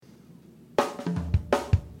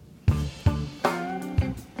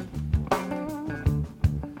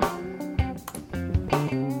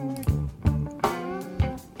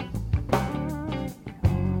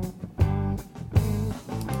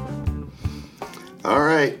All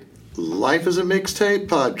right. Life is a Mixtape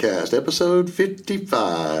podcast, episode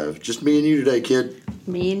 55. Just me and you today, kid.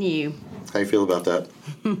 Me and you. How you feel about that?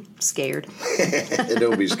 Scared.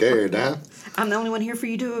 Don't be scared, huh? I'm the only one here for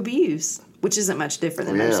you to abuse, which isn't much different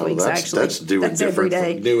than most weeks, actually. That's every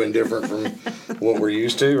day. New and different from what we're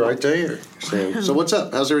used to right there. So what's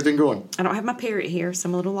up? How's everything going? I don't have my parrot here, so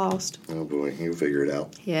I'm a little lost. Oh, boy. You'll figure it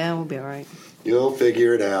out. Yeah, we'll be all right. You'll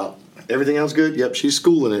figure it out. Everything else good? Yep, she's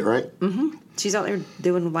schooling it, right? Mm-hmm. She's out there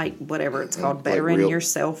doing, like, whatever it's called, bettering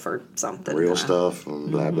yourself or something. Real stuff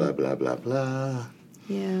and blah, blah, blah, blah, blah.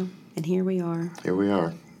 Yeah, and here we are. Here we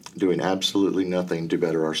are, doing absolutely nothing to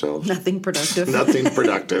better ourselves. Nothing productive. Nothing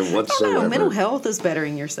productive whatsoever. I don't know, mental health is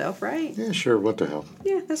bettering yourself, right? Yeah, sure, what the hell.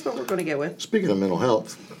 Yeah, that's what we're going to go with. Speaking of mental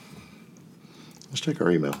health, let's check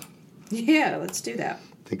our email. Yeah, let's do that.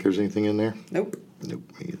 Think there's anything in there? Nope. Nope,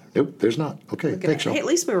 me either. Nope, there's not. Okay, thanks, y'all. Hey, at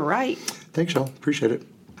least we were right. Thanks, y'all. Appreciate it.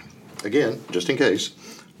 Again, just in case,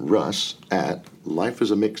 Russ at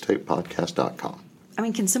lifeisamixtapepodcast.com. I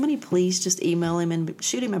mean, can somebody please just email him and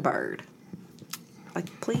shoot him a bird?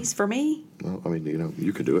 Like, please, for me? Well, I mean,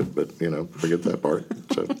 you could do it, but, forget that part.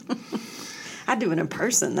 So, I'd do it in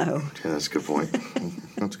person, though. yeah, that's a good point.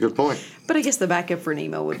 That's a good point. But I guess the backup for an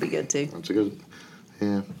email would be good, too. That's a good,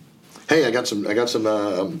 yeah. Hey, I got some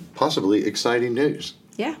possibly exciting news.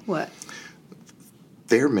 Yeah, what?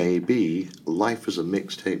 There may be Life is a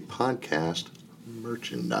Mixtape podcast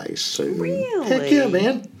merchandise soon. Really? Heck yeah,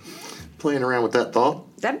 man. Playing around with that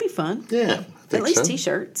thought. That'd be fun. Yeah. At least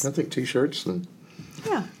T-shirts. I think T-shirts and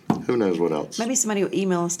yeah. Who knows what else. Maybe somebody will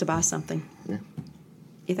email us to buy something. Yeah.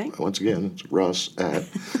 You think? Once again, it's Russ at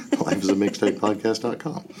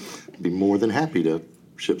lifeisamixtapepodcast.com. Be more than happy to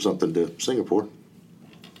ship something to Singapore.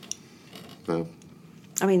 So,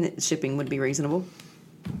 I mean, shipping would be reasonable.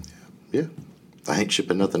 Yeah. I ain't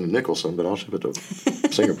shipping nothing to Nicholson, but I'll ship it to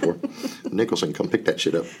Singapore. Nicholson, come pick that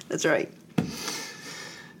shit up. That's right.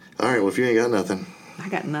 All right, well, if you ain't got nothing. I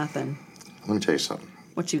got nothing. Let me tell you something.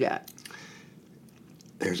 What you got?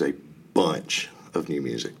 There's a bunch of new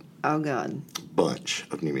music. Oh, God. Bunch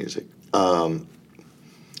of new music. So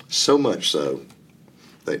much so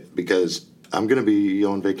that because I'm going to be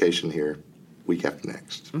on vacation here week after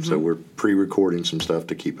next. Mm-hmm. So we're pre-recording some stuff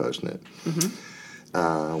to keep posting it. Mm-hmm.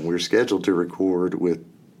 We're scheduled to record with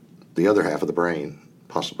the other half of the brain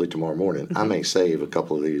possibly tomorrow morning. Mm-hmm. I may save a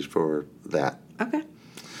couple of these for that. Okay.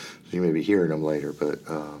 So you may be hearing them later, but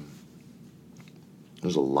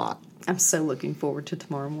there's a lot. I'm so looking forward to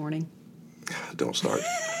tomorrow morning. Don't start.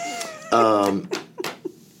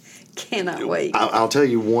 Cannot wait. I'll tell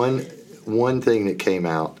you one thing that came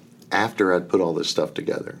out after I'd put all this stuff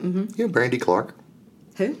together. Mm-hmm. You know Brandy Clark?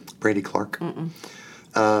 Who? Brandy Clark. Mm-mm.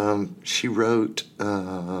 She wrote,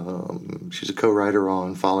 she's a co-writer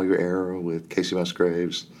on Follow Your Arrow with Casey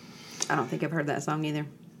Musgraves. I don't think I've heard that song either.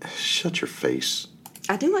 Shut your face.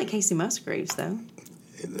 I do like Casey Musgraves, though.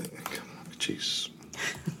 Jeez.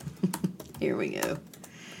 Here we go.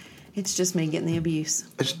 It's just me getting the abuse.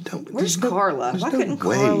 Where's Carla? Why couldn't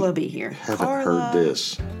Carla be here? Haven't heard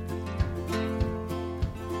this.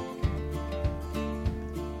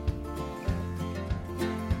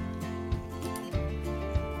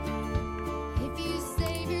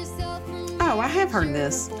 Oh, I have heard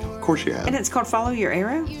this. Of course you have. And it's called Follow Your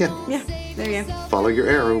Arrow? Yeah. Yeah, there you go. Follow your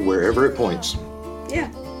arrow wherever it points.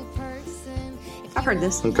 Yeah. I've heard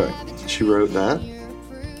this. Okay. She wrote that.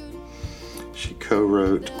 She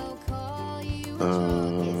co-wrote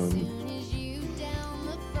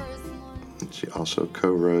she also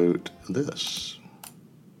co-wrote this.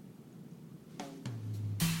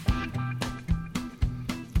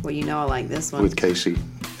 Well, you know I like this one. With Casey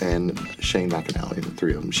and Shane McAnally, the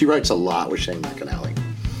three of them. She writes a lot with Shane McAnally.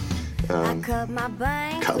 God,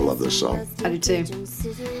 I love this song. I do too.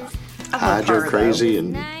 Hide your crazy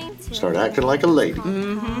and start acting like a lady.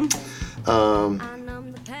 Mm-hmm.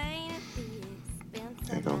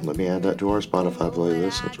 Hang on, let me add that to our Spotify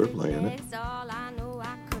playlist since we're playing it.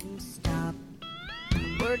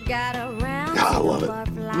 I love it.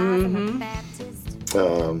 Mm-hmm.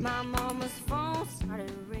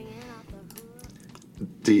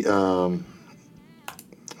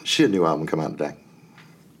 She had a new album come out today.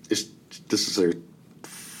 This is their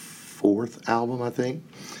fourth album, I think.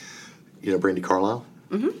 You know Brandy Carlisle?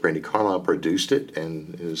 Mm-hmm. Brandy Carlisle produced it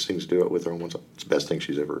and sings do it with her on one side. It's the best thing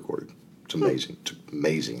she's ever recorded. It's amazing. It's an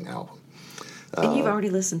amazing album. And you've already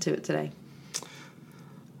listened to it today.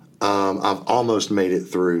 I've almost made it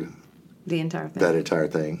through the entire thing. That entire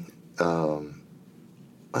thing.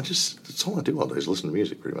 It's all I do all day is listen to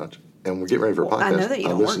music pretty much. And we're getting ready for a podcast. I know that you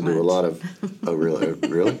don't listen work to much. a lot of, oh really?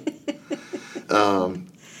 Really?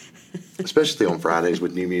 especially on Fridays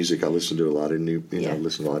with new music. I listen to a lot of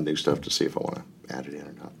listen to a lot of new stuff to see if I want to add it in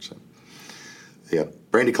or not. So, yeah,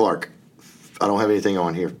 Brandy Clark. I don't have anything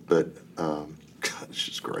on here, but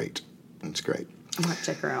she's great. It's great. I might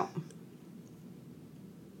check her out.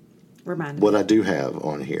 Remind me. What I do have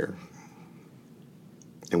on here,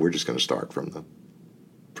 and we're just going to start from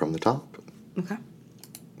the top. Okay.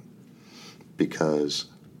 Because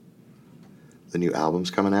the new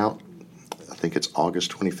album's coming out. I think it's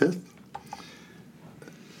August 25th.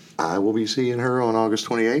 I will be seeing her on August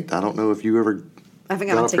 28th. I don't know if you ever I haven't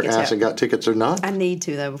got got off your tickets ass yet. and got tickets or not. I need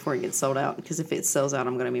to, though, before it gets sold out, because if it sells out,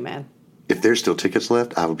 I'm going to be mad. If there's still tickets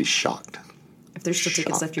left, I would be shocked. If there's still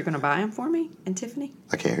tickets left, you're going to buy them for me and Tiffany?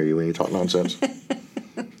 I can't hear you when you talk nonsense.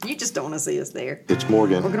 You just don't want to see us there. It's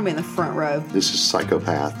Morgan. We're going to be in the front row. This is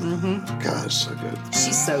Psychopath. Mm-hmm. God, it's so good.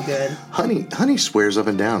 She's so good. Honey swears up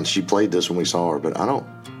and down she played this when we saw her, but I don't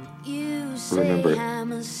remember it.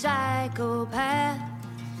 I'm a psychopath,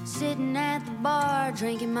 sitting at the bar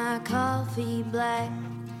drinking my coffee black.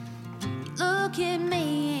 Look at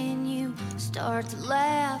me and you start to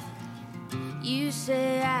laugh. You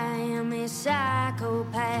say I am a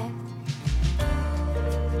psychopath.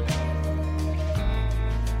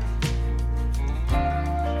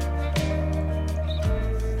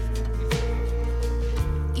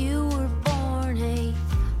 You were born a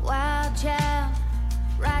wild child,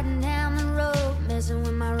 riding down the road, messing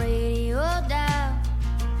with my radio dial.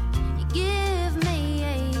 You give me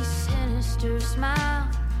a sinister smile.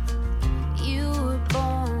 You were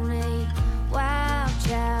born a wild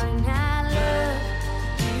child, and I love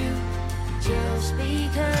you just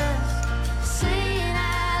because saying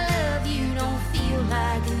I love you don't feel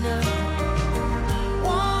like enough.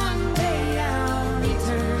 One day I'll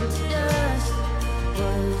return to dust.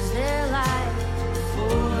 Was there life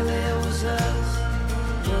before there was us?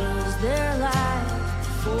 Was there life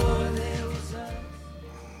before there was us?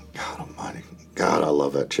 God almighty. God, I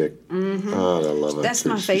love that chick. Mm-hmm. God, I love her. That's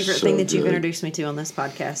my favorite thing that you've introduced me to on this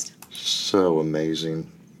podcast. So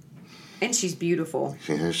amazing. And she's beautiful.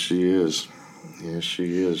 Yes, she is. Yes,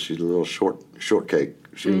 she is. She's a little shortcake.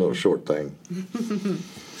 She's a little short thing.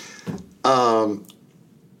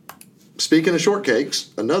 Speaking of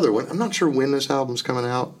shortcakes, another one. I'm not sure when this album's coming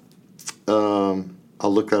out. I'll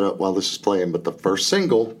look that up while this is playing. But the first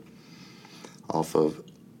single off of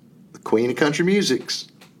the Queen of Country Music's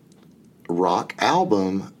rock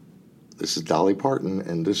album, this is Dolly Parton,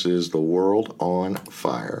 and this is The World on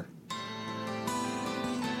Fire.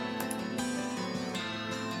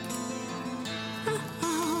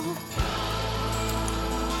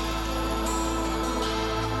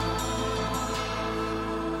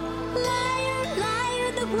 Liar,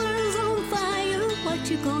 liar, the world's on fire. What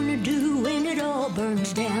you gonna do when it all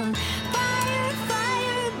burns down? Fire,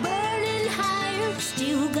 fire, burning higher.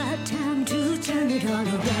 Still got time to turn it all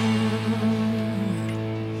around.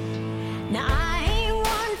 Now I ain't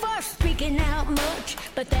one for speaking out much,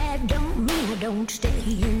 but that don't mean I don't stay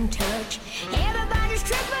in touch. Everybody's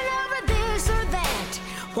tripping over this or that.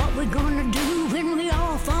 What we gonna do when we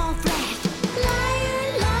all fall flat?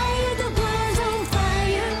 Liar, liar, the world's on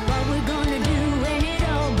fire. What we gonna do when it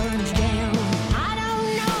all burns down? I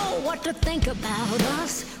don't know what to think about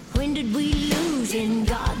us. When did we lose? In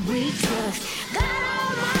God we trust. God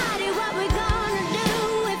Almighty, what we gonna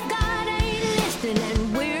do if God ain't listening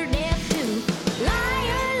and we're deaf too?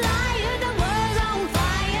 Liar, liar, the world's on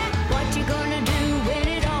fire. What you gonna do when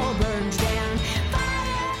it all burns down?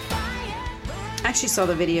 Fire, fire, burn. I actually saw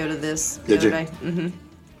the video to this the Did other you? day.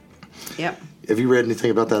 Mm-hmm. Yep. Have you read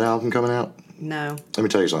anything about that album coming out? No. Let me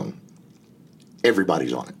tell you something.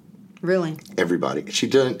 Everybody's on it. Really? Everybody. She's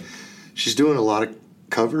doing a lot of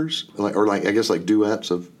covers, I guess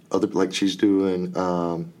duets of other, like she's doing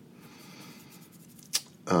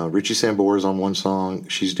Richie Sambora's on one song.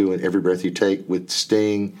 She's doing Every Breath You Take with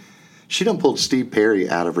Sting. She done pulled Steve Perry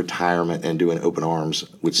out of retirement and doing Open Arms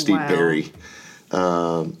with Steve Wow. Perry.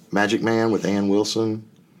 Magic Man with Ann Wilson.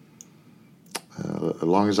 As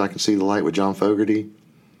Long as I Can See the Light with John Fogerty.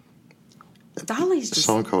 Dolly's A just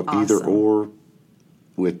song called awesome. Either Or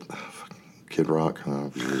with Kid Rock,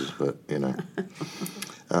 but you know.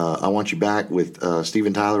 I Want You Back with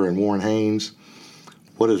Steven Tyler and Warren Haynes.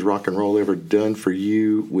 What Has Rock and Roll Ever Done for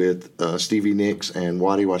You with Stevie Nicks and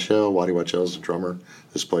Waddy Wachell. Waddy Wachell's a drummer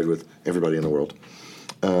that's played with everybody in the world.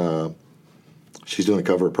 She's doing a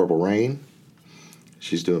cover of Purple Rain.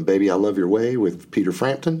 She's doing Baby I Love Your Way with Peter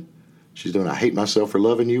Frampton. She's doing I Hate Myself for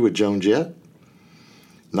Loving You with Joan Jett.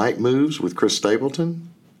 Night Moves with Chris Stapleton.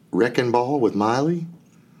 Wrecking Ball with Miley.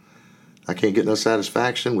 I Can't Get No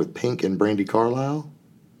Satisfaction with Pink and Brandi Carlile.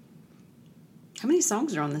 How many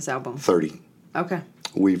songs are on this album? 30. Okay.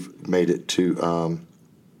 We've made it to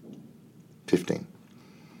 15.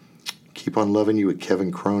 Keep on Loving You with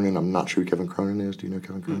Kevin Cronin. I'm not sure who Kevin Cronin is. Do you know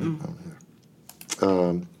Kevin Cronin?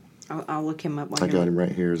 I'll look him up. I got him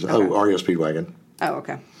right here. Okay. Oh, REO Speedwagon. Oh,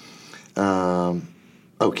 okay.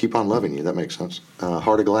 Keep on Loving You. That makes sense.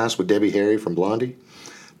 Heart of Glass with Debbie Harry from Blondie.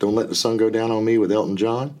 Don't Let the Sun Go Down on Me with Elton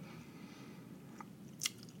John.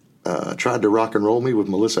 Tried to Rock and Roll Me with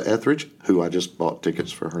Melissa Etheridge, who I just bought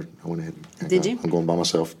tickets for her. I went ahead. Did you? I'm going by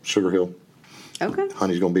myself. Sugar Hill. Okay.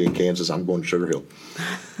 Honey's going to be in Kansas. I'm going to Sugar Hill.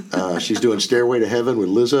 She's doing Stairway to Heaven with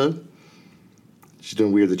Lizzo. She's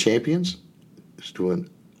doing We Are the Champions. She's doing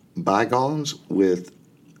Bygones with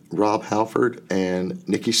Rob Halford and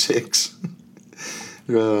Nikki Sixx.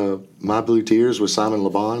 My Blue Tears with Simon Le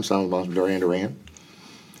Bon with Duran Duran.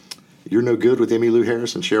 You're No Good with Emmylou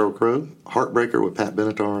Harris and Sheryl Crow. Heartbreaker with Pat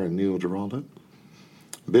Benatar and Neil Giraldo.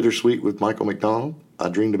 Bittersweet with Michael McDonald. I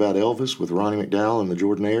Dreamed About Elvis with Ronnie McDowell and the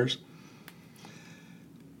Jordanaires.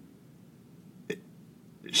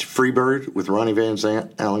 Freebird with Ronnie Van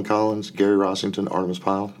Zant, Alan Collins, Gary Rossington, Artemis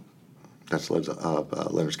Pyle. That's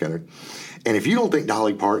Leonard Skinner. And if you don't think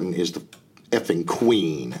Dolly Parton is the effing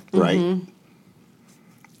queen, right?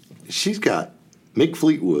 She's got Mick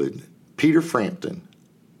Fleetwood, Peter Frampton,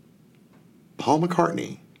 Paul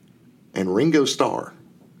McCartney, and Ringo Starr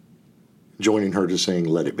joining her to sing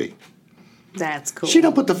Let It Be. That's cool. She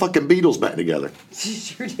done put the fucking Beatles back together. She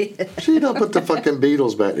sure did. She done put the fucking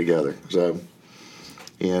Beatles back together. So,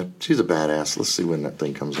 yeah, she's a badass. Let's see when that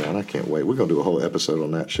thing comes out. I can't wait. We're going to do a whole episode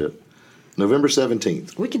on that shit. November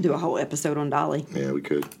 17th. We can do a whole episode on Dolly. Yeah, we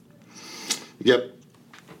could. Yep.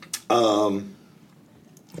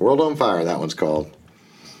 World on Fire, that one's called.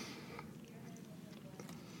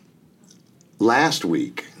 Last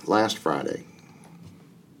Friday,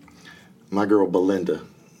 my girl Belinda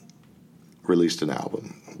released an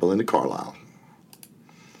album. Belinda Carlisle.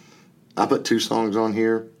 I put 2 songs on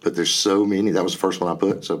here, but there's so many. That was the first one I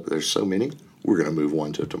put, so there's so many. We're going to move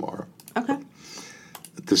one to tomorrow. Okay.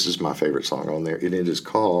 This is my favorite song on there, and it is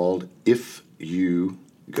called If You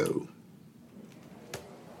Go.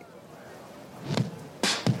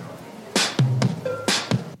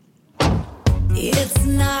 It's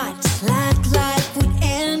not like life would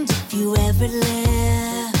end if you ever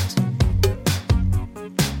left.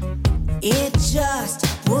 It just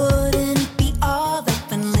wouldn't be all that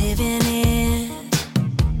been living it.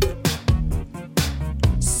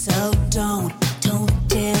 So don't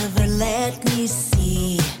ever let me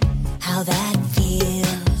see how that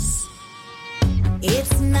feels.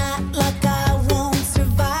 It's not like I won't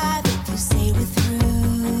survive if you say we're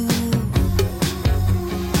through.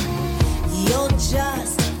 You'll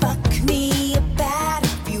just fuck me bad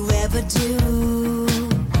if you ever do.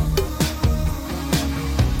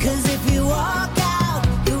 'Cause if you walk out,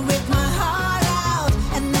 you rip my heart out,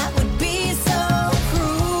 and that would be so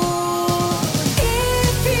cruel.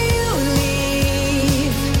 If you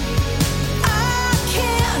leave, I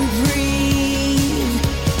can't breathe.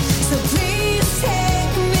 So please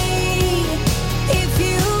take me if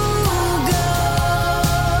you go.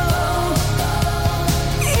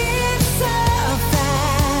 It's a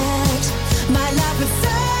fact, my life would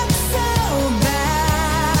suck so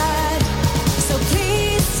bad. So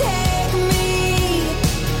please take me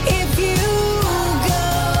if you go.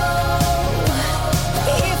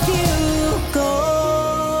 If you go.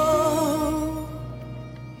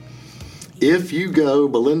 If You Go,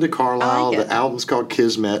 Belinda Carlisle. I like it. The album's called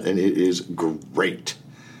Kismet, and it is great.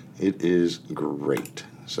 It is great.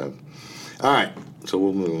 So, all right. So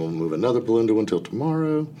we'll move another Belinda one till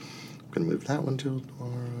tomorrow. I'm going to move that one till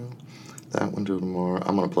tomorrow. That one till tomorrow.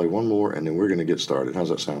 I'm going to play one more, and then we're going to get started. How's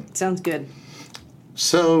that sound? Sounds good.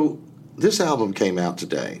 So, this album came out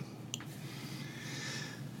today.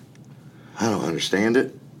 I don't understand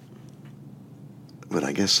it, but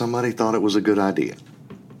I guess somebody thought it was a good idea.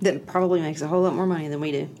 That probably makes a whole lot more money than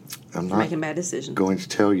we do. I'm for not making bad decisions. going to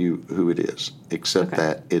tell you who it is, except Okay.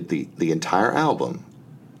 that the entire album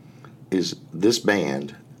is this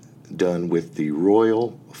band done with the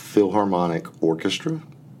Royal Philharmonic Orchestra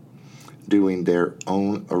doing their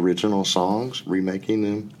own original songs, remaking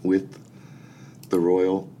them with the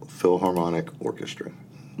Royal Philharmonic Orchestra.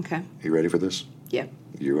 Okay. You ready for this? Yeah.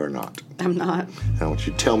 You are not. I'm not. I want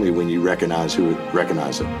you to tell me when you recognize it,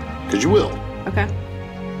 because you will. Okay.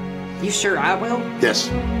 You sure I will? Yes.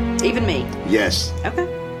 Even me. Yes. Okay.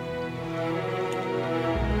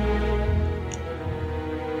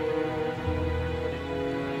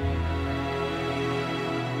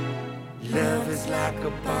 Love is like a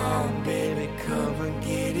bomb, baby, come and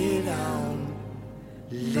get it on.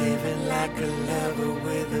 Living like a lover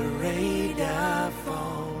with a radar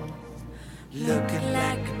phone. looking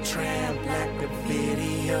like a tramp, like a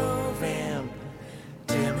video vamp.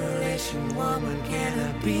 Demolition woman, can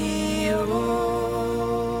I be your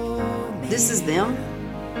man? This is them?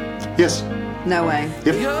 Yes. No way.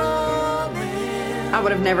 Yep. Your man. I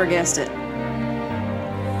would have never guessed it.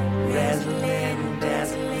 Razzling,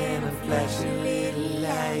 dazzling, a flashing little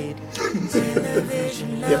light.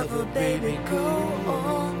 Television lover, baby, go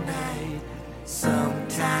all night.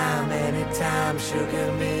 Sometime, anytime,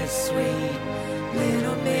 sugar miss sweet.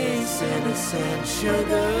 Little miss innocent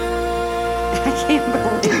sugar. I can't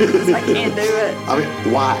believe this. I can't do it. I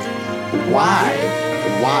mean, why? Why?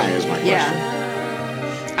 Why is my question? Yeah.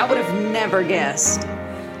 I would have never guessed.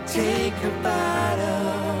 Take a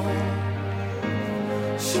bottle,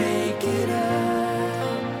 shake it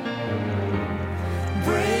up,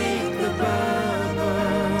 break the bubble,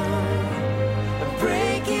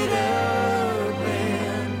 break it up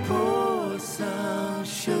and pour some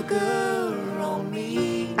sugar on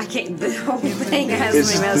me. I can't. The whole thing has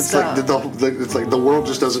It's, me messed it's up. like it's like the world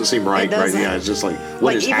just doesn't seem right right doesn't. now. It's just like what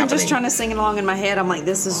like is even happening? just trying to sing along in my head, I'm like,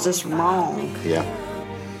 this is just wrong. Yeah.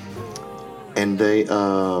 And they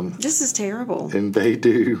This is terrible. and they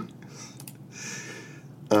do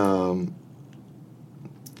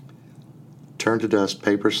Turn to Dust,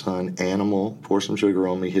 Paper Sun, Animal, Pour Some Sugar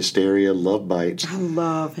on Me, Hysteria, Love Bites, I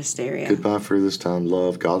love Hysteria. Goodbye for This Time,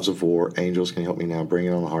 Love, Gods of War, Angels Can Help Me Now, Bring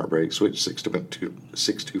It On the Heartbreak, Switch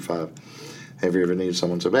 625, Have You Ever Needed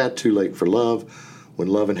Someone So Bad, Too Late for Love, When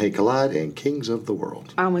Love and Hate Collide, and Kings of the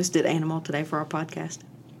World. I almost did Animal today for our podcast.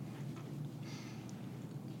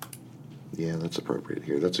 Yeah, that's appropriate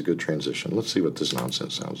here. That's a good transition. Let's see what this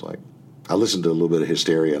nonsense sounds like. I listened to a little bit of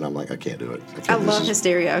Hysteria, and I'm like, I can't do it. I love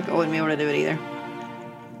Hysteria. I wouldn't be able to do it either.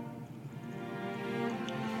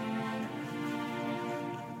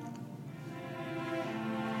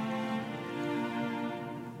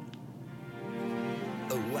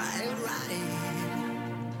 A wild ride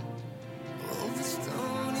over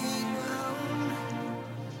stony ground,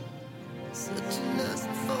 such a lust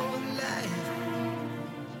for life.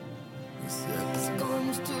 The circus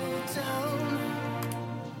comes to town.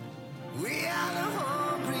 We are the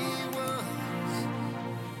hungry ones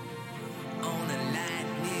on a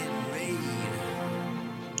lightning raid,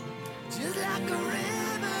 just like a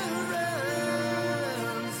river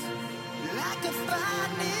runs, like a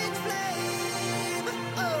finding flame.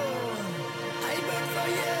 Oh, I burn for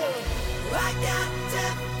you. I got to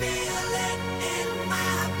feel it in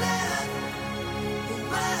my blood.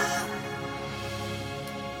 Whoa.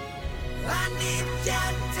 I need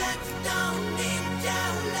your touch, don't need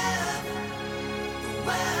your love.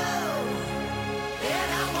 Whoa. And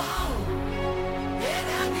I want, and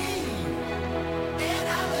I need, and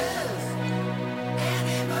I lose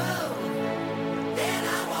anymore. And I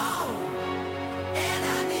want, and I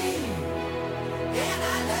need, and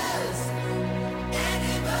I lose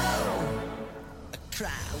anymore.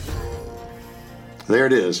 Cry. There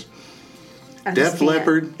it is. I just Def can't.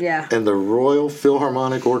 Leppard Yeah. and the Royal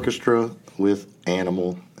Philharmonic Orchestra with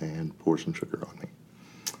Animal and Pour Some Sugar on Me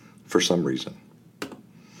for some reason.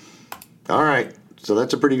 All right, so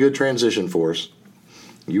that's a pretty good transition for us.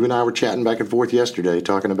 You and I were chatting back and forth yesterday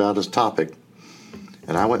talking about this topic,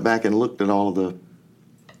 and I went back and looked at all of the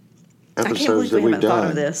I can't episodes believe that we we've haven't thought done.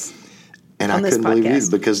 of this. And on I this couldn't believe it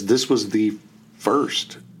podcast. because this was the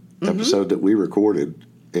first episode that we recorded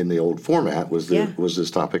in the old format was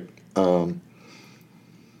this topic.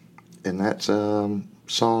 And that's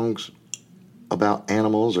songs about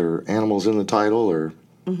animals or animals in the title or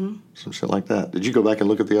some shit like that. Did you go back and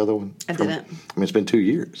look at the other one? I didn't. I mean, it's been 2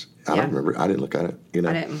 years. I Yeah. don't remember. I didn't look at it. You know,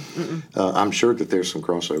 I didn't. Mm-mm. I'm sure that there's some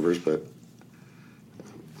crossovers, but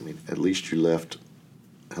I mean, at least you left.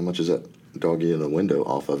 How much is that doggy in the window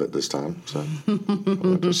off of it this time? So I won't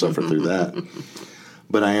have to suffer through that.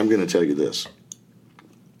 But I am going to tell you this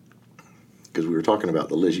because we were talking about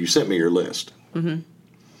the list. You sent me your list. Mm-hmm.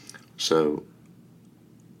 So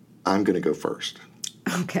I'm going to go first.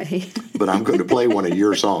 Okay. But I'm going to play one of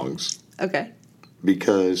your songs Okay.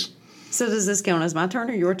 because So does this count as my turn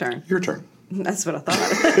or your turn? your turn. That's what I thought.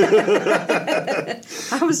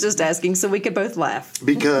 I was just asking so we could both laugh.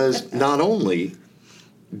 Because not only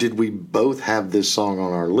did we both have this song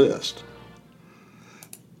on our list,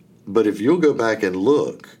 but if you'll go back and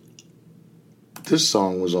look, this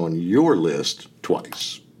song was on your list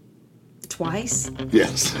twice. Twice?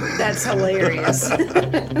 Yes. That's hilarious.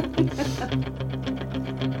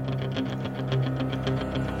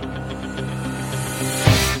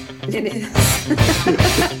 It is.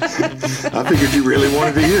 I figured you really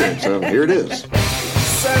wanted to hear it, so here it is.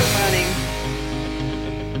 So funny.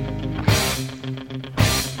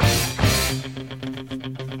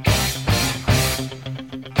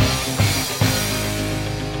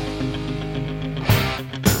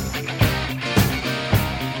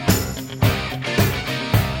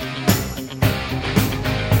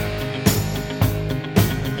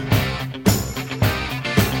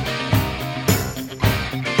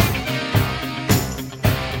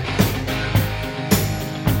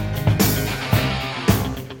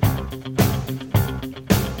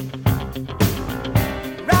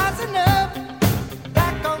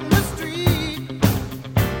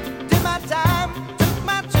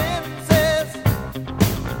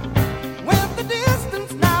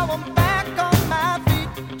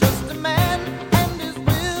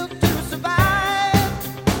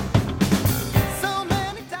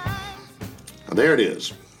 there it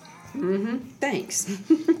is. Thanks.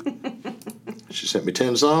 She sent me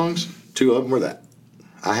 10 songs. 2 of them were that.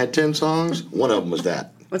 I had 10 songs. 1 of them was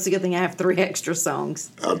that. What's the good thing? I have 3 extra songs.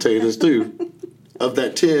 I'll tell you this too. Of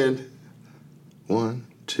that 10, 1,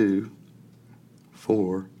 2,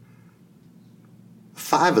 4,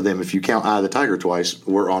 5 of them, if you count Eye of the Tiger twice,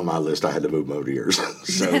 were on my list. I had to move them over to yours.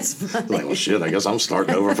 So, That's funny. like, well, shit, I guess I'm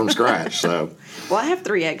starting over from scratch. So, Well, I have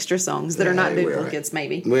 3 extra songs that are not we're all right. duplicates,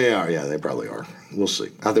 maybe. We are, yeah, they probably are. We'll see.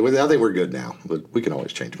 I think we're good now, but we can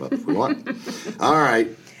always change them up if we want. All right.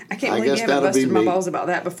 I can't believe you haven't busted my balls about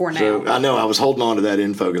that before now. So, I know, I was holding on to that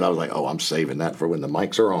info because I was like, oh, I'm saving that for when the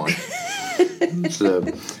mics are on. So,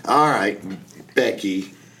 all right,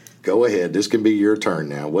 Becky, go ahead. This can be your turn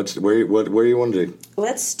now. Where do you want to do?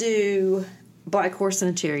 Let's do Black Horse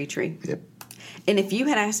and a Cherry Tree. Yep. And if you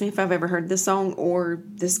had asked me if I've ever heard this song or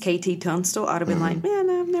this KT Tunstall, I'd have been like, man,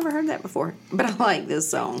 I've never heard that before. But I like this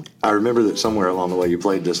song. I remember that somewhere along the way you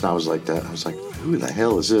played this, and I was like that. I was like, who the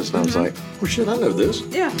hell is this? And I was like, oh, shit, I know this.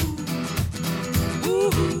 Yeah.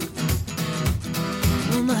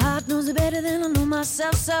 Well, my heart knows it better than I know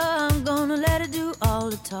myself, so I'm gonna let it do all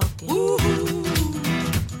the talking.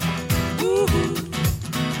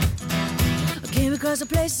 I came across a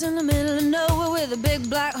place in the middle of nowhere with a big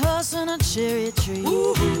black horse and a cherry tree.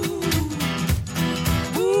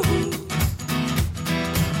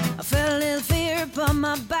 I felt a little fear upon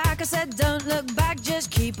my back. I said, don't look back, just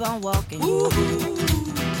keep on walking.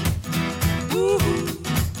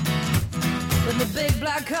 But the big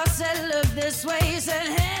black horse said, look this way. He said,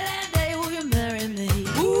 hey, that day will you marry me?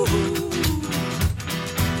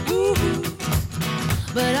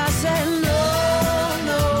 But I said, no,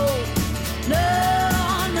 no, no,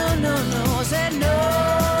 no, no, no. I said, no,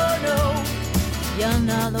 no, you're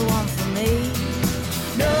not the one for me.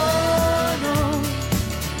 No, no,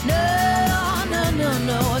 no, no, no,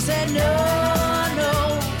 no. I said, no, no,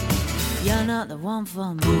 you're not the one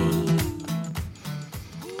for me.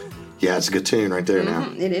 Yeah, it's a good tune right there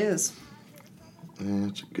now. It is.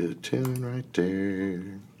 That's a good tune right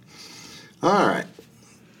there. All right.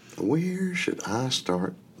 Where should I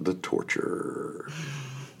start the torture?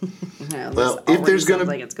 Yeah, Well, this if there's already gonna sounds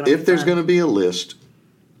like it's if there's fun. gonna be a list,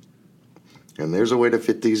 and there's a way to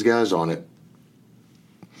fit these guys on it,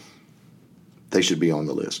 they should be on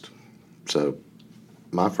the list. So,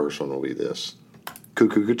 my first one will be this: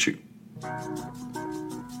 Cuckoo Cuckoo. I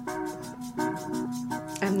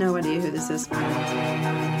have no idea who this is.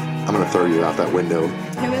 I'm gonna throw you out that window.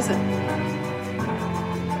 Who is it?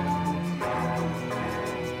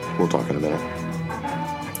 We'll talk in a minute.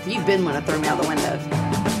 You've been one to throw me out the window.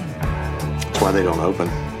 That's why they don't open.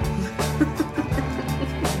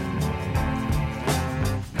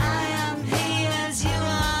 I am he as you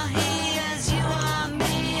are, he as you are,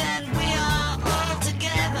 me, and we are all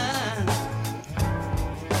together.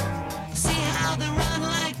 See how they run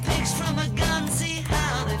like pigs from a gun, see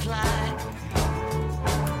how they fly.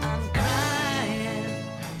 I'm crying,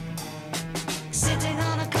 sitting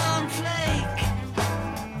on a cornflake,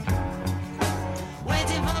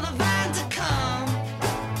 waiting for the van to come.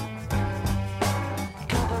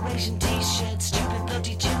 Corporation t-shirt, stupid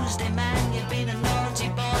bloody Tuesday, man. You've been a naughty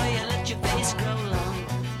boy, you let your face grow long.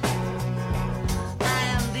 I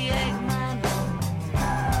am the Eggman,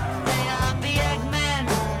 they are the Eggmen.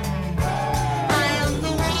 I am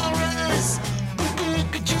the walrus,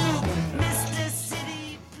 Mr.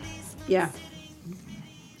 City, please. Yeah,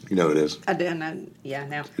 You know it is. I do know. Yeah,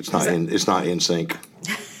 now. It's not in. It's not in sync.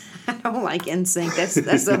 I don't like NSYNC.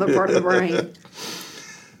 That's the other part of the brain.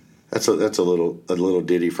 That's a little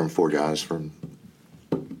ditty from 4 guys from.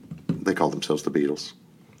 They call themselves the Beatles.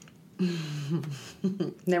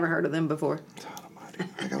 Never heard of them before. God almighty,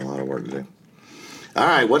 I got a lot of work to do. All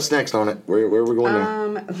right, what's next on it? Where are we going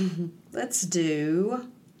now? Let's do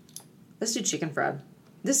Chicken Fried.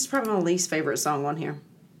 This is probably my least favorite song on here,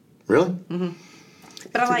 Really?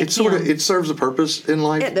 but I like It sort of him. it serves a purpose in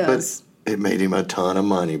life. It does. But it made him a ton of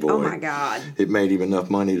money, boy. Oh my God! It made him enough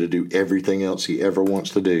money to do everything else he ever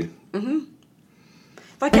wants to do.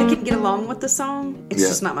 Like I can get along with the song. It's Yeah.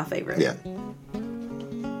 just not my favorite. Yeah.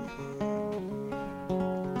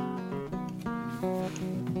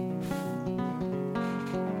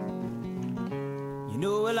 You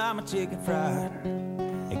know, well, I'm a chicken fried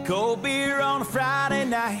and cold beer on a Friday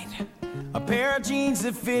night, a pair of jeans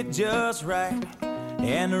that fit just right,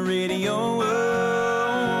 and the radio. Whoa,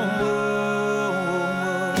 whoa, whoa.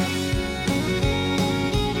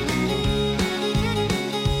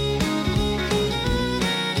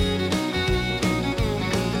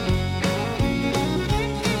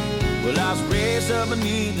 Well, I was raised up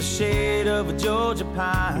beneath the shade of a Georgia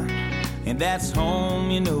pine, and that's home,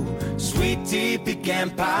 you know. Sweet tea,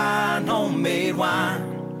 pecan pie, and homemade wine,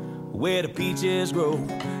 where the peaches grow.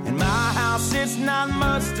 In my house, it's not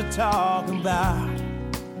much to talk about,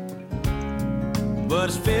 but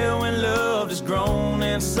it's filled when love is grown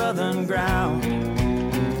in southern ground,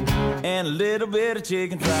 and a little bit of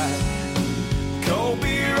chicken fried. Cold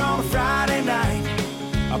beer on a Friday night,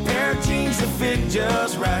 a pair of jeans that fit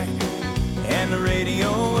just right, and the radio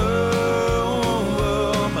up.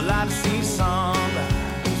 I like to see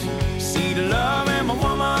sunrise, see the love in my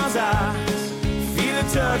woman's eyes, feel the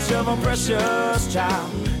touch of a precious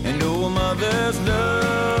child, and know a mother's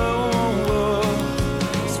love.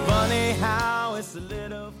 It's funny how it's the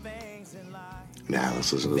little things in life. Now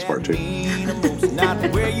let's listen to this part too. Not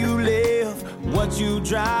where you live, what you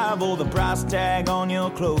drive, or the price tag on your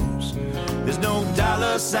clothes. There's no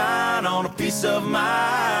dollar sign on a piece of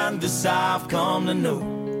mind. This I've come to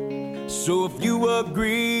know. So if you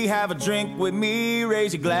agree, have a drink with me.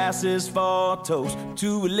 Raise your glasses for a toast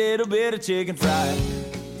to a little bit of chicken fried.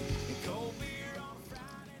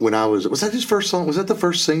 When I was that his first song? Was that the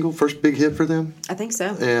first single, first big hit for them? I think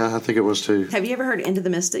so. Yeah, I think it was too. Have you ever heard "Into the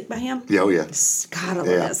Mystic" by him? Yeah, oh yeah. God, I love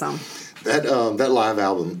that song. That live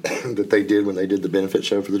album that they did when they did the benefit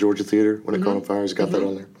show for the Georgia Theater when it caught on fire, has got that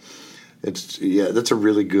on there. That's a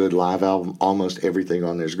really good live album. Almost everything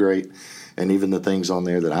on there is great, and even the things on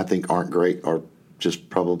there that I think aren't great are just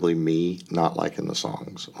probably me not liking the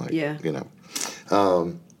songs.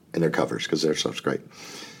 And their covers because their stuff's great.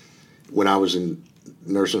 When I was in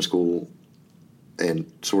nursing school,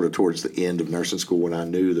 and sort of towards the end of nursing school, when I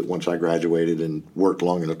knew that once I graduated and worked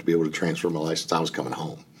long enough to be able to transfer my license, I was coming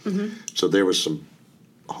home. So there was some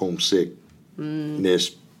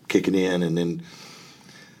homesickness kicking in, and then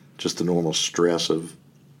just the normal stress of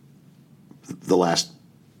the last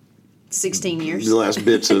 16 years. The last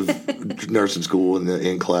bits of nursing school and the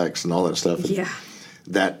NCLEX and all that stuff. Yeah.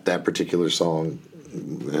 That particular song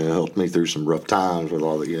helped me through some rough times with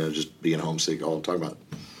all the, just being homesick, all I'm talking about.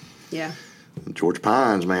 Yeah. George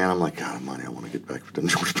Pines, man, I'm like, God almighty, I want to get back with them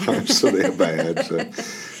George Pines so damn bad.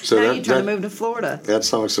 So now you're trying to move to Florida. That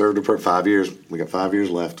song served her for 5 years. We got 5 years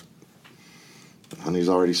left. Honey's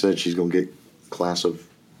already said she's going to get class of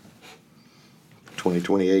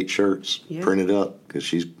 2028 shirts printed up because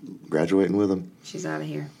she's graduating with them. She's out of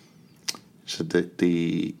here. Said that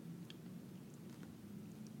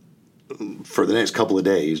for the next couple of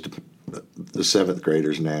days, the seventh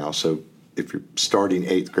graders now, so if you're starting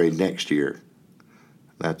 8th grade next year,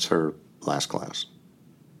 that's her last class.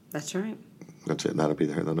 That's right. That's it. That'll be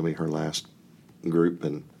her last group,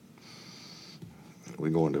 and we're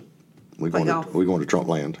going to Trump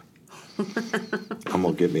land. I'm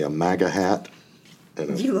gonna get me a MAGA hat.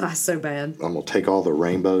 And you lie so bad. I'm gonna take all the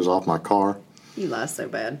rainbows off my car. You lie so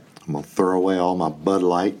bad. I'm gonna throw away all my Bud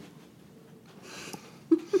Light.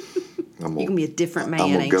 You're gonna be a different man.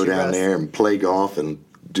 I'm gonna go down there and play golf and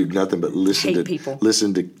do nothing but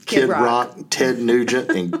listen to Kid Rock, Ted Nugent,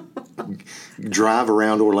 and drive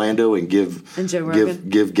around Orlando and give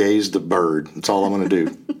gays the bird. That's all I'm gonna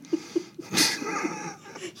do.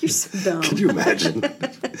 You're so dumb. Could you imagine?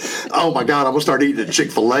 Oh my God, I'm gonna start eating at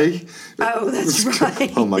Chick-fil-A. Oh, that's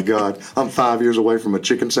right. Oh my God, I'm 5 years away from a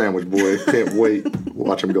chicken sandwich, boy. Can't wait.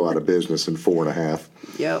 Watch them go out of business in 4.5.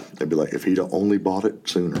 Yep. They'd be like, if he'd only bought it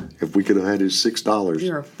sooner, if we could have had his $6.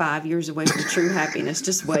 You're 5 years away from true happiness.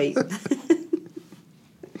 Just wait.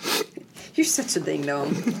 You're such a ding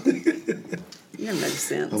dong. You have no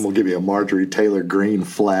sense. I'm gonna give you a Marjorie Taylor Greene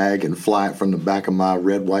flag and fly it from the back of my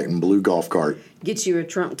red, white, and blue golf cart. Get you a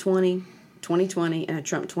Trump 2020 and a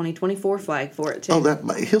Trump 2024 flag for it too.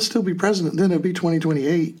 Oh, he'll still be president. Then it'll be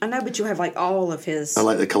 2028. I know, but you'll have like all of his. I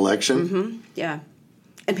like the collection. Mm-hmm. Yeah,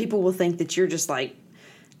 and people will think that you're just like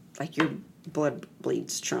your blood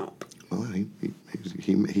bleeds Trump. Well,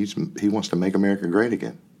 he wants to make America great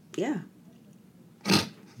again. Yeah.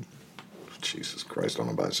 Jesus Christ on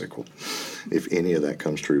a bicycle. If any of that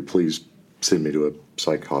comes true, please send me to a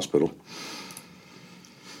psych hospital.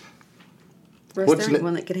 Russ, there ain't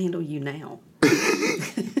one that could handle you now.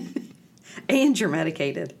 And you're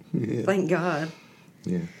medicated. Yeah. Thank God.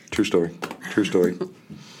 Yeah. True story. True story.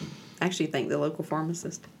 Actually, thank the local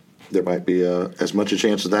pharmacist. There might be as much a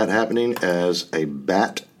chance of that happening as a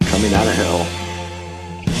bat coming out of hell.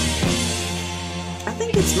 I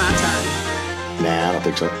think it's my turn. Nah, I don't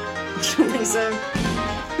think so. You don't think so?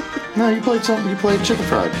 No, you played something. You played Chicken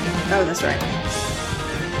Fried. Oh, that's right.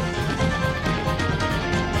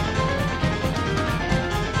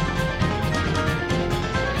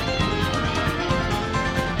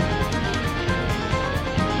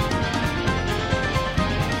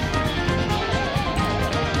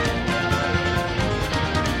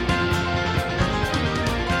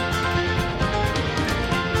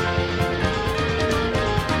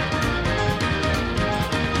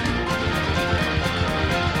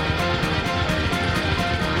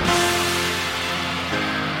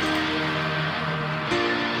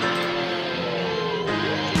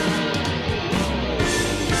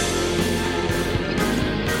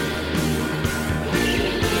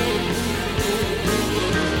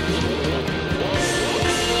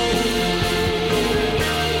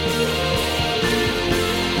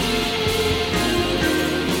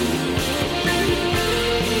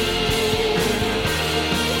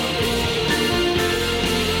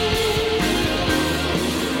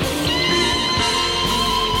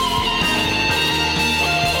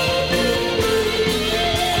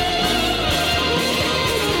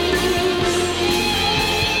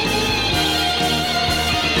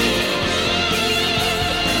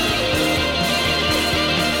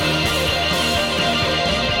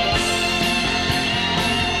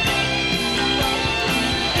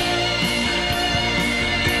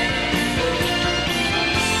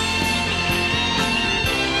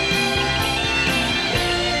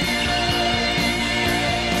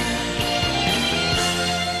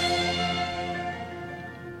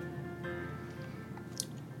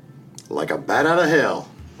 Like a bat out of hell.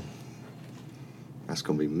 That's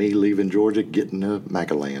going to be me leaving Georgia, getting to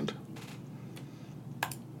Magaland.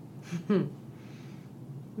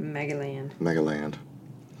 Magaland.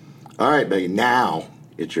 All right, baby. Now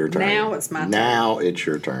it's your turn. Now it's my turn. Now it's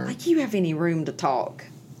your turn. Like you have any room to talk.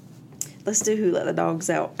 Let's do Who Let the Dogs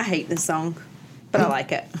Out. I hate this song, but I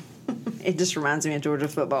like it. It just reminds me of Georgia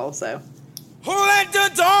football, so. Who let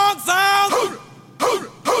the dogs out? Who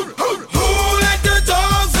let the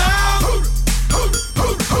dogs out? Who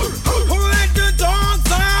let the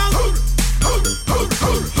dogs out?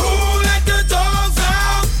 Who let the dogs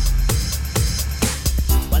out?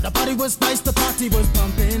 Well, the party was nice, the party was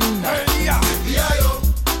pumping. Hey, yeah.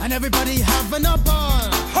 And everybody having a ball.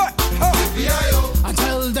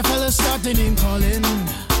 Until the fellas started name calling.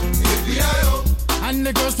 And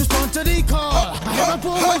the girls respond to the call. I have a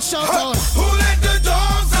poor one shout out. Who let the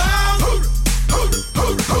dogs out? Who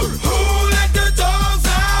let the dogs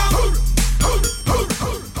out? Who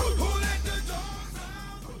let the dogs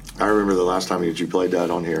out? I remember the last time that you played that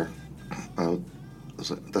on here.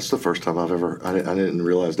 That's the first time I've ever. I didn't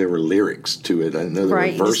realize there were lyrics to it. I didn't know there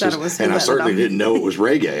Right, were you just thought verses, it was and I Who Let the certainly Dog- didn't know it was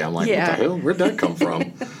reggae. I'm like, Yeah. what the hell? Where'd that come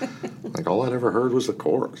from? Like all I'd ever heard was the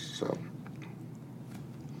chorus. So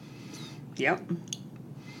Yep.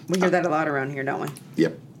 We hear that a lot around here, don't we?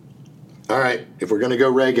 yep. All right, if we're gonna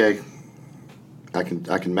go reggae, I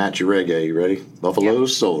can match your reggae. You ready?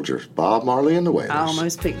 Buffalo's Soldiers, Bob Marley and the Wailers. I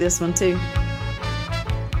almost picked this one too.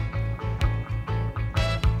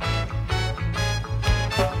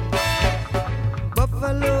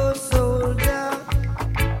 Buffalo soldier,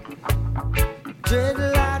 dread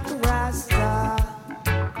like a rasta.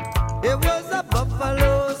 It was a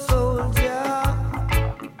buffalo soldier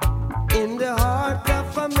in the heart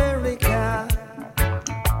of America,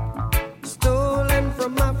 stolen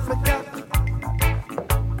from Africa,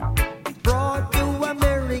 brought to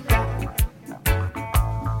America,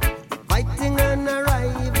 fighting an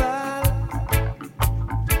arrival,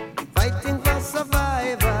 fighting for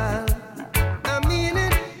survival. I mean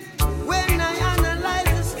it when I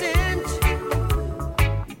analyze the stench.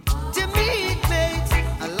 To me it makes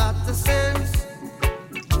a lot of sense.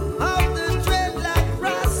 Of the dreadlock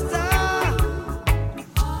Rasta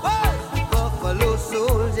was a buffalo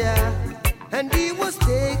soldier, and he was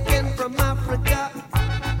taken from Africa,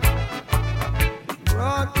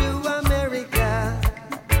 brought to America,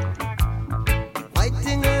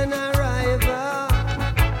 fighting an arrival,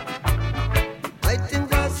 fighting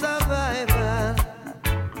for survival.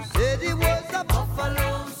 Said he was a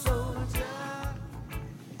buffalo soldier.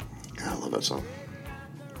 I love that song.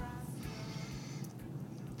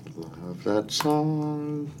 Love that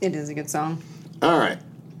song. It is a good song. All right.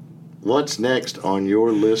 What's next on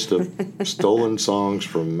your list of stolen songs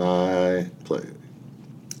from my play?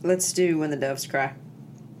 Let's do When the Doves Cry.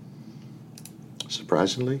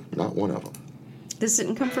 Surprisingly, not one of them. This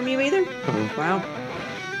didn't come from you either? Wow.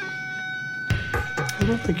 I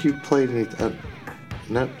don't think you played any.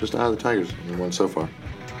 No, just Eye of the Tigers. The one so far.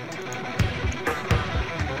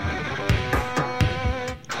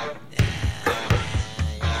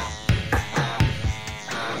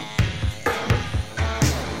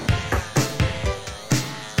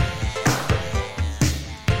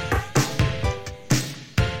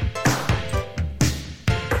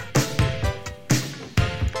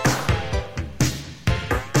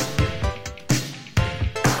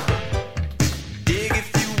 Dig,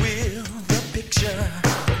 if you will, the picture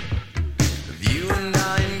of you and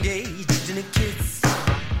I engaged in a kiss.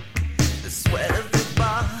 The sweat of your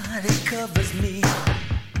body covers me.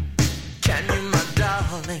 Can you, my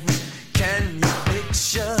darling, can you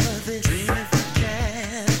picture this? Dream if you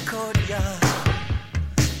can, a courtyard,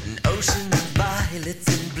 an ocean of violets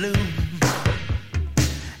in bloom.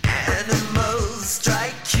 Animals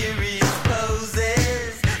strike curious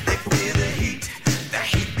poses. They feel the heat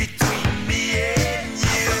between me and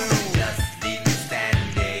you. Just leave me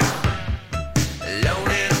standing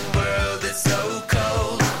alone in a world that's so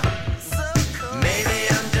cold. Maybe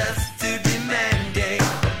I'm just too demanding.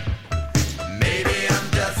 Maybe I'm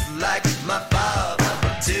just like my father,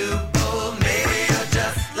 too bold. Maybe you're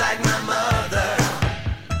just like my mother.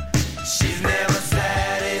 She's never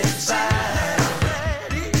satisfied.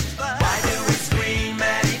 Why do we scream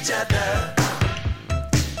at each other?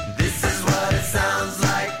 This is what it sounds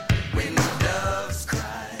like when the doves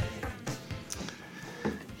cry.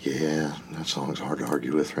 Yeah, that song's hard to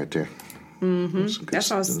argue with right there. Mm-hmm. That's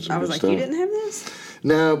why I was like, you didn't have this?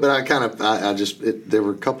 No, but I just, there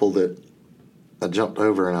were a couple that I jumped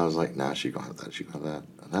over and I was like, nah, she gonna have that, she gonna have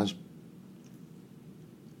that. And that's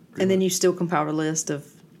And then you still compiled a list of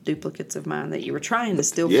duplicates of mine that you were trying to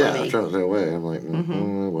steal Yeah, from I'm me. trying to stay away. I'm like,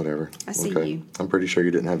 whatever. I see you. I'm pretty sure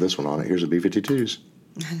you didn't have this one on it. Here's the B-52s.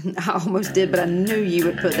 I almost did, but I knew you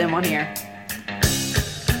would put them on here.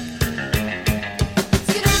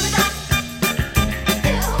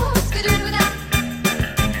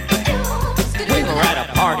 We were at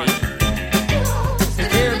a party. The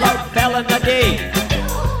earlobe fell in the day.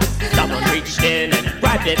 Someone reached in and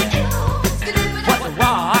grabbed it. Was a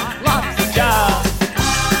rock lobster.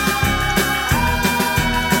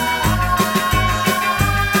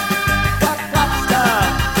 Rock lobster.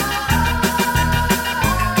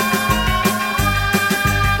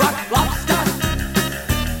 Rock lobster.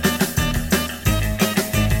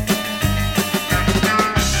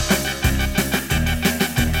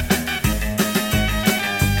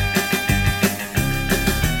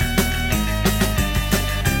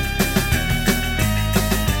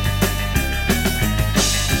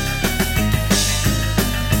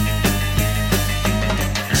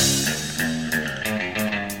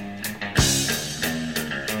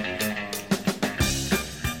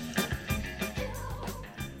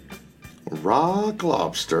 Rock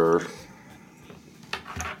lobster.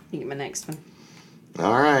 You get my next one.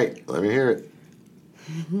 All right, let me hear it.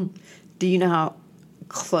 Do you know how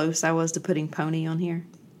close I was to putting pony on here?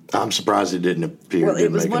 I'm surprised it didn't appear. Well, it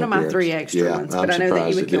didn't was make one an of my appearance. 3 extra ones, but I know that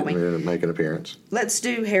you would kill me. Didn't make an appearance. Let's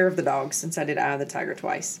do Hair of the Dog since I did Eye of the Tiger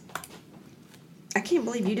twice. I can't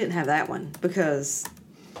believe you didn't have that one because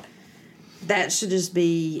that should just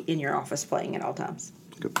be in your office playing at all times.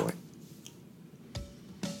 Good point.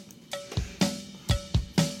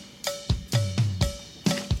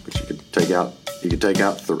 But you could take out. You could take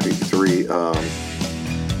out three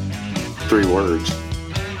words.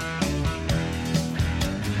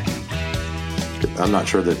 I'm not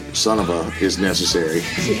sure that son of a is necessary.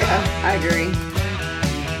 Yeah, I agree.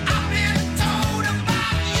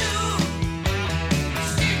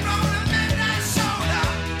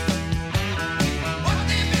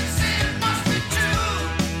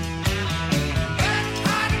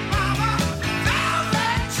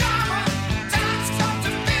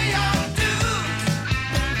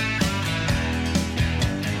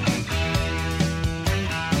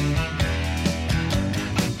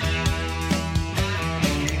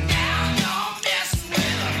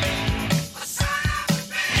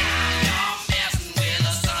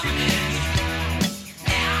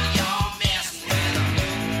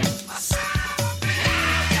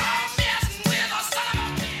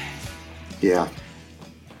 Yeah.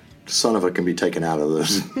 Son of a can be taken out of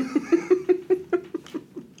this.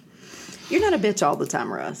 You're not a bitch all the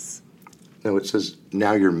time, Russ. No, it says,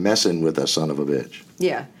 now you're messing with a son of a bitch.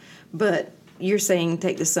 Yeah, but you're saying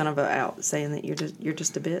take the son of a out, saying that you're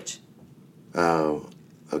just a bitch. Oh,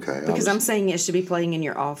 okay. Because I'm saying it should be playing in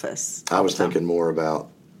your office. I was thinking more about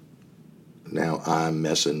now I'm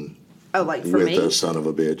messing Oh, like for with me? a son of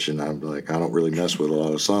a bitch, and I'm like, I don't really mess with a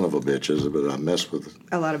lot of son of a bitches, but I mess with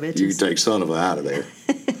A lot of bitches. You can take son of a out of there.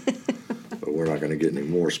 But we're not going to get any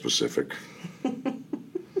more specific.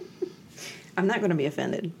 I'm not going to be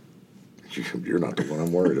offended. You're not the one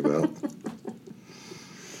I'm worried about.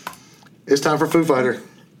 It's time for Foo Fighter.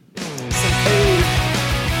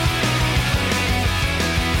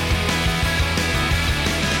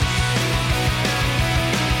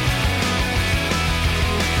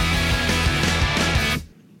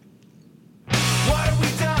 What have we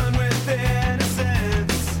done with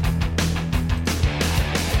innocence?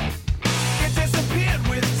 It disappeared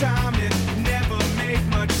with time, it never made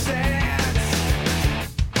much sense.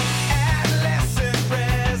 Adolescent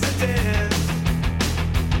resident,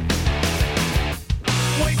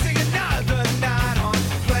 wasting another night on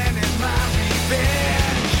planning my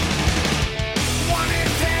revenge. One in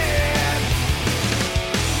ten,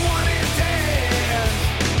 one in ten,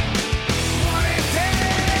 one in ten.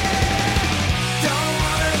 Don't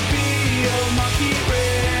wanna be a monkey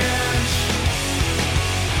wrench.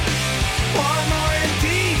 One more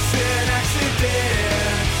indecent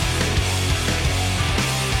accident.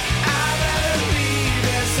 I'd rather leave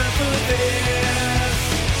and suffer this.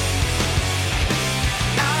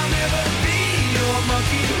 I'll never be your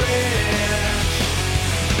monkey wrench.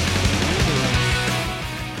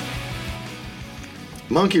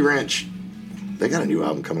 Monkey Wrench. They got a new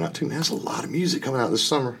album coming out too. Man, there's a lot of music coming out this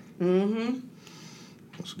summer. Mm-hmm.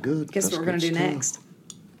 That's good. Guess That's what we're going to good do stuff. next?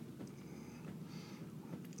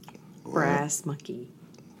 Brass monkey.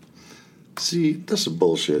 See, that's some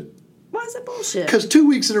bullshit. Why is that bullshit? Because 2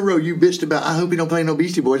 weeks in a row you bitched about, I hope you don't play no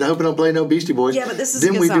Beastie Boys. I hope you don't play no Beastie Boys. Yeah, but this is a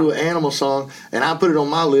Then good we do song. an animal song, and I put it on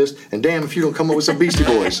my list, and damn if you don't come up with some Beastie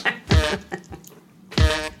Boys.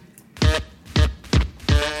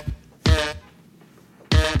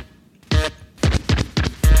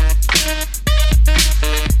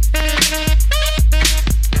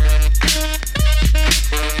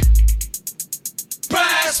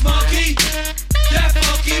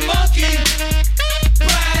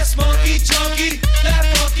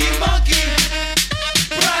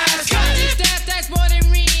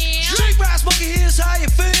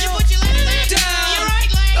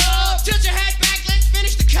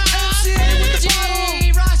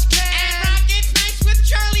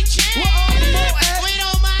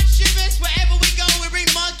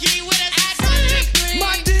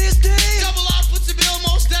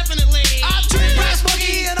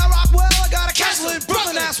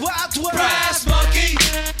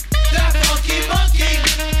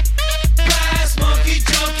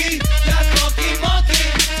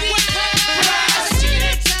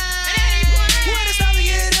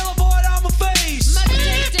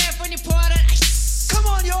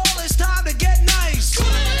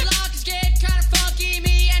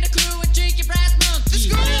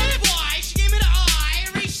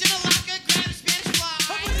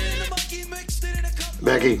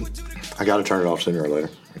 Jackie, I got to turn it off sooner or later.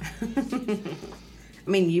 I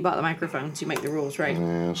mean, you bought the microphones. You make the rules, right?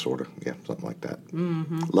 Yeah, sort of. Yeah, something like that.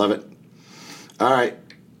 Mm-hmm. Love it. All right.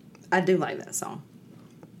 I do like that song.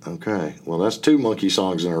 Okay. Well, that's 2 monkey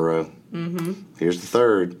songs in a row. Mm-hmm. Here's the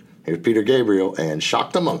third. Here's Peter Gabriel and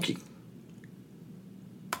Shock the Monkey.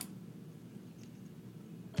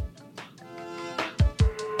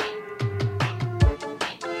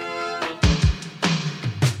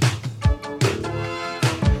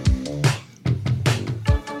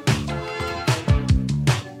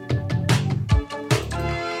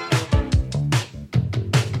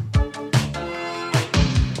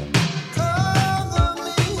 Cover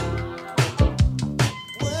me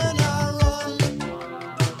when I run.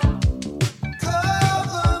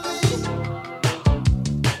 Cover me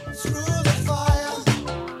through the fire.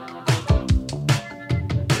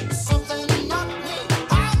 Something knocked me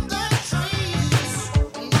out the trees.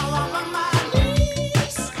 Now I'm on my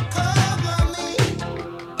knees. Cover me,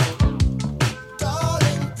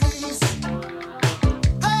 darling, please.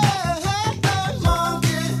 Hey, hey, hey,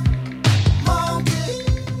 monkey, monkey,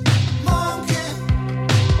 monkey.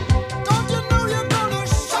 Don't you know you're gonna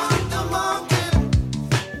shock the monkey?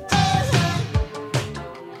 Hey,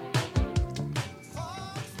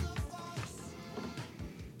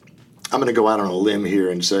 I'm going to go out on a limb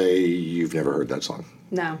here and say you've never heard that song.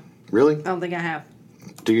 No, Really? I don't think I have.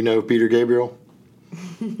 Do you know Peter Gabriel?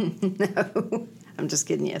 No. I'm just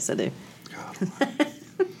kidding. Yes, I do. God.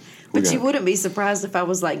 But you wouldn't be surprised if I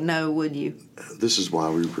was like, no, would you? This is why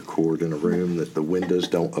we record in a room that the windows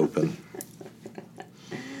don't open.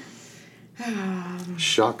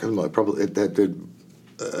 Shock the Monkey. Probably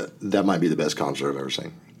that might be the best concert I've ever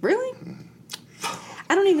seen. Really?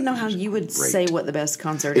 I don't even know how you would say what the best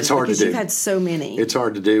concert It's is. hard to because do. You've had so many. It's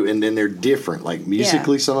hard to do, and then they're different. Like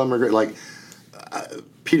musically, some of them are great. Like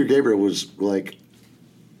Peter Gabriel was like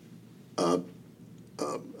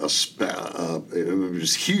it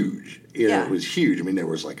was huge. You know, Yeah. it was huge. I mean, there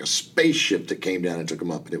was like a spaceship that came down and took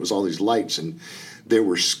him up, and it was all these lights, and there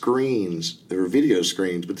were screens. There were video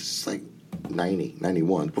screens, but this is like 90,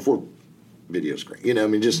 91, before video screen. You know, I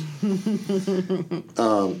mean, just.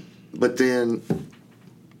 But then,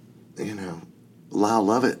 you know, Lyle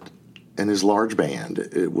Lovett and his large band,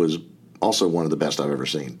 it was also one of the best I've ever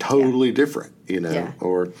seen. Totally different, you know. Yeah.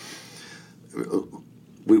 Or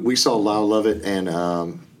we saw Lyle Lovett and,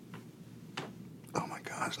 oh my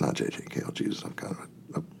God, it's not J.J. Cale. Jesus, I'm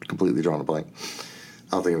completely drawing a blank.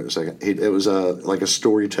 I'll think of it in a second. It was like a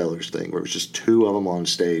storyteller's thing where it was just 2 of them on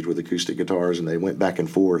stage with acoustic guitars, and they went back and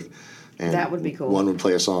forth. And That would be cool. One would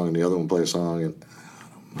play a song and the other one would play a song, and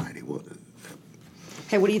almighty, what?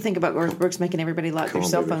 Hey, what do you think about Garth Brooks making everybody lock their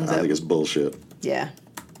cell phones I up? think it's bullshit. Yeah.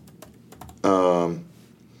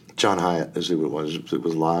 John Hyatt is who it was. It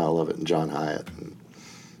was Lyle Lovett and John Hyatt. And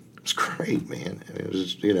it was great, man. It was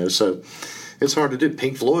just, you know, so it's hard to do.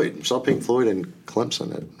 Pink Floyd. I saw Pink Floyd in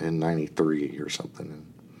Clemson in '93 or something,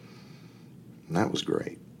 and that was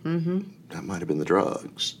great. Mm-hmm. That might have been the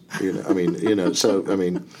drugs. You know, I mean, you know, so I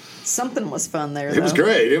mean, Something was fun there, it was though.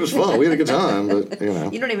 great. It was fun. We had a good time, but you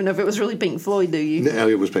know. You don't even know if it was really Pink Floyd, do you? No,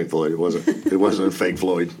 it was Pink Floyd. It wasn't. It wasn't a fake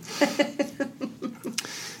Floyd.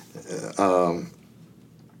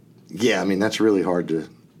 Yeah, I mean that's really hard to.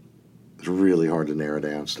 It's really hard to narrow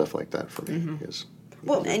down stuff like that for me. Because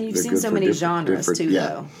Well, and you've they're seen good so for many different- genres, different- too, yeah.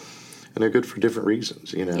 though. And they're good for different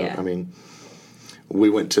reasons. You know, Yeah. I mean, we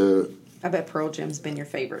went to. I bet Pearl Jam's been your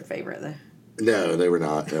favorite, though. No, they were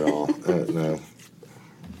not at all. No,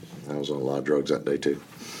 I was on a lot of drugs that day too.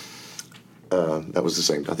 That was the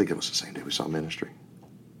same. I think it was the same day we saw Ministry.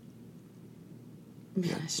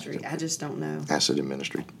 Ministry. I just don't know. Acid in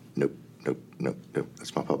Ministry. Nope.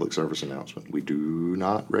 That's my public service announcement. We do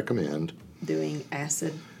not recommend. Doing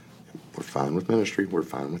acid. We're fine with Ministry. We're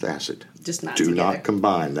fine with acid. Just not Do together. not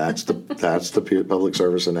combine. That's the public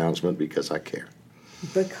service announcement because I care.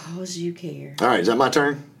 Because you care. All right, is that my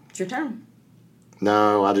turn? It's your turn.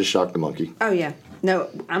 No, I just shocked the monkey. Oh, yeah. No,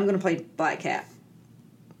 I'm going to play Black Cat.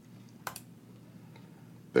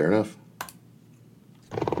 Fair enough.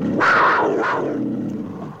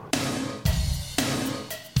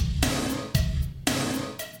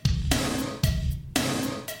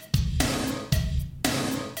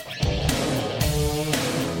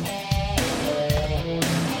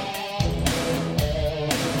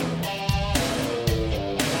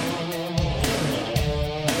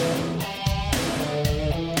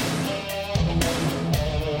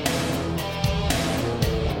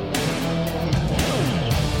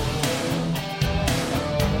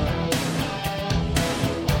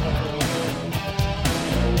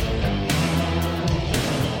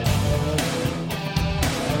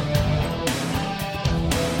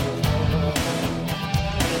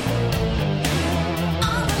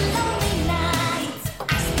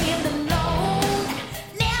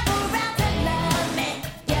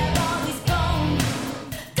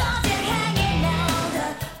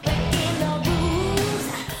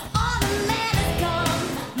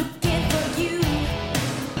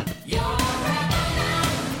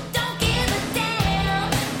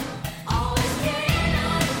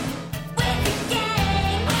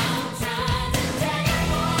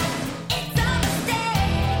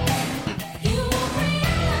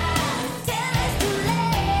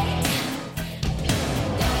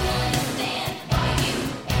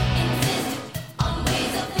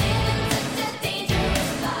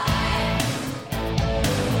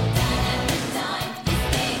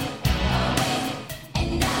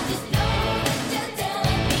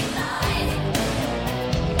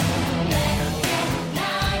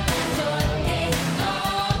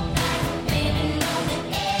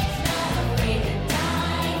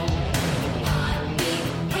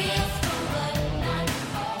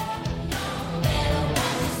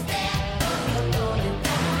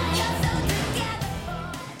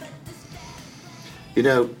 You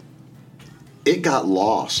know, it got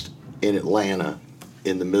lost in Atlanta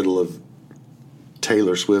in the middle of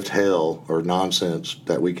Taylor Swift hell or nonsense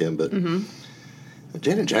that weekend, but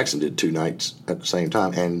Janet Jackson did 2 nights at the same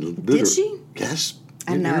time. And Did she? Yes.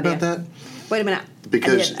 I You had no hear about idea. that? Wait a minute.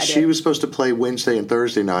 Because I did. she was supposed to play Wednesday and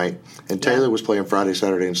Thursday night, and Taylor Yeah. was playing Friday,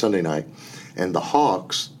 Saturday, and Sunday night. And the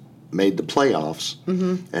Hawks made the playoffs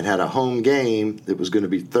and had a home game that was going to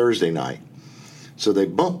be Thursday night. So they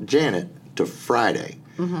bumped Janet to Friday,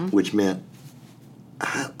 which meant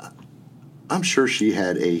I'm sure she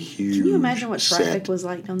had a huge. Can you imagine what traffic set. was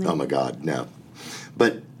like down there? Oh my God, no!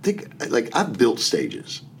 But think, like, I've built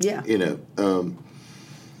stages. Yeah. You know,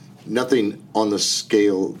 nothing on the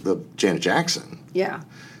scale of Janet Jackson, Yeah.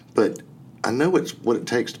 but I know what it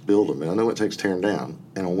takes to build them, and I know what it takes to tear them down.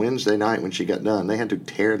 And on Wednesday night when she got done, they had to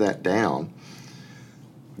tear that down,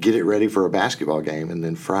 get it ready for a basketball game, and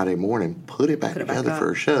then Friday morning put it back together up.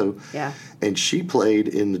 for a show. Yeah. And she played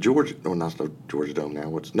in the Georgia, well, not the Georgia Dome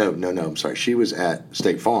now. No, I'm sorry. She was at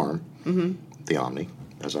State Farm, the Omni,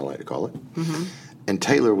 as I like to call it. And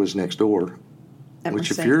Taylor was next door, At which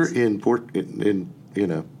if Mercedes. you're in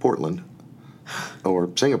Portland or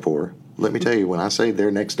Singapore, let me tell you, when I say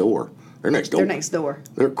they're next door, they're next door. They're next door.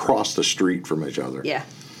 They're across the street from each other. Yeah.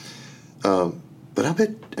 But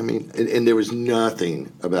I mean, and there was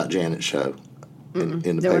nothing about Janet's show in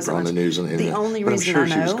the There paper, wasn't on the much. news, and The only but reason I'm I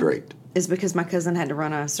sure she was know great. is because my cousin had to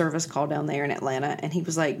run a service call down there in Atlanta, and he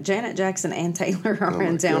was like, Janet Jackson and Taylor are my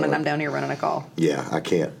in town, and God. I'm down here running a call. Yeah, I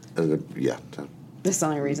can't. Yeah, That's the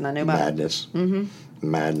only reason I knew about it. madness.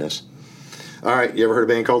 Madness. All right, you ever heard of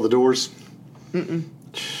a band called The Doors?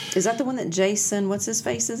 Is that the one that Jason, what's his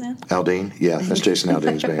face, is in? Aldean? Yeah, that's Jason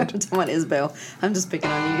Aldean's I'm band. talking about Isabel. I'm just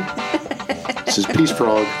picking on you. This is Peace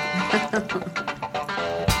Frog.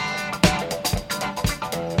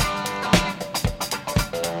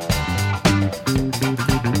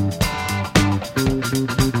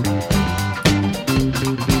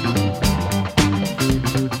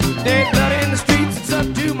 Dead blood in the streets, it's up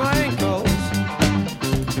to my ankles.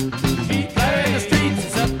 Sheet blood in the streets,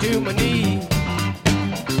 it's up to my knees.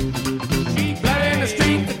 Sheet blood in the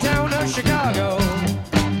street, the town of Chicago.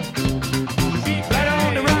 Sheet blood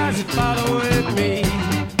on the rise, it's following me.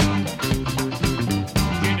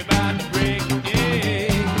 She's about to break the day.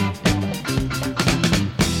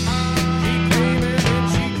 She came in and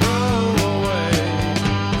she drove away.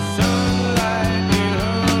 Sunlight in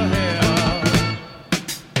her hair.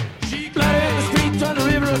 She flooded the streets on the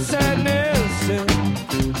river of sadness.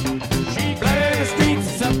 She flooded the streets,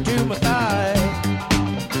 it's up to my thigh.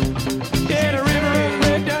 Yeah, the river runs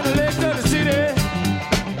red down the legs of the city.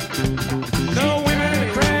 No women in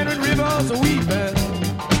the crying when rivers are weeping.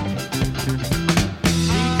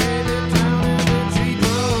 She came to town and then she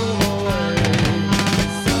drove away.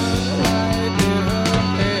 Sunlight in her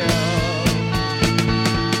hair.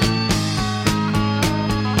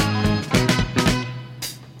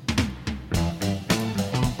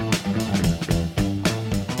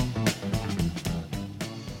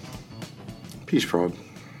 Peace Frog.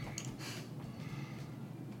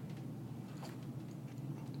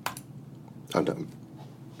 I'm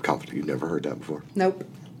confident you've never heard that before. Nope.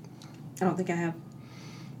 I don't think I have.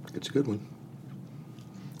 It's a good one.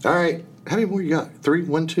 All right. How many more you got? 3,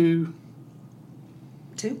 1, 2,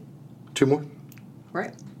 2? 2 more?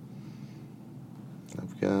 Right.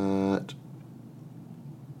 I've got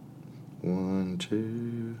 1,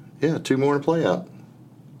 2. Yeah, 2 more to play out.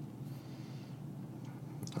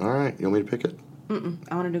 All right. You want me to pick it?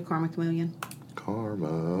 I want to do Karma Chameleon.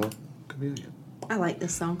 Karma Chameleon. I like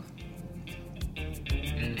this song.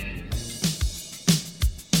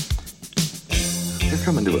 They're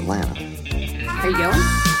coming to Atlanta. Are you going?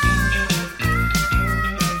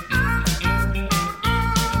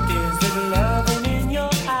 Is there loving in your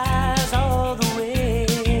eyes all the way?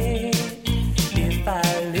 If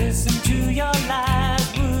I listen to your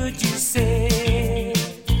lies, would you say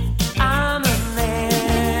I'm a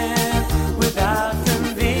man without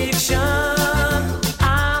conviction?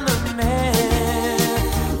 I'm a man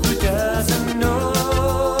who doesn't know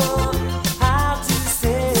how to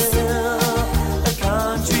sell a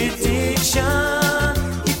contradiction.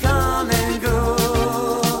 You come and go.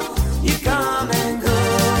 You come and go.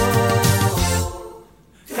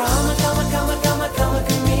 Come a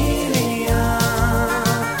chameleon.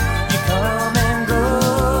 You come and go.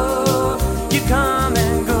 You come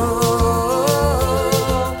and go.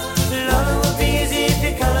 Loving would be easy if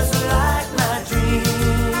your colors were like my dream.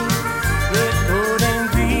 Red, gold, and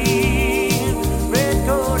green. Red,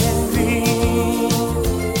 gold, and green.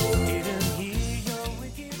 Didn't hear your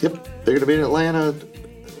wicked. Yep. They're going to be in Atlanta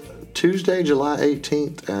Tuesday, July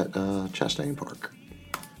 18th at Chastain Park.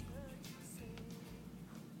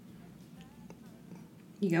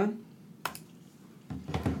 You going?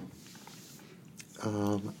 I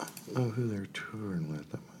don't know who they're touring with.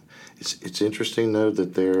 It's interesting though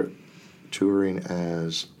that they're touring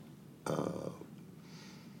as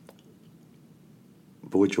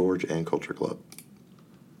Boy George and Culture Club.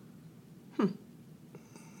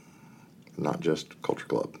 Not just Culture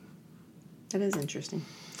Club. That is interesting.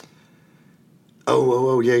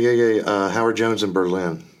 Oh, yeah. Howard Jones in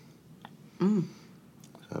Berlin.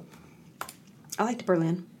 So. I liked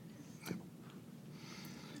Berlin.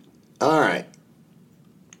 All right.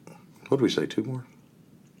 What did we say? 2 more?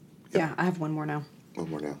 Yeah, I have one more now. One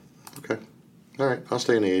more now. Okay. All right. I'll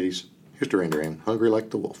stay in the 80s. Here's Duran Duran. Hungry Like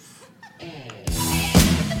the Wolf.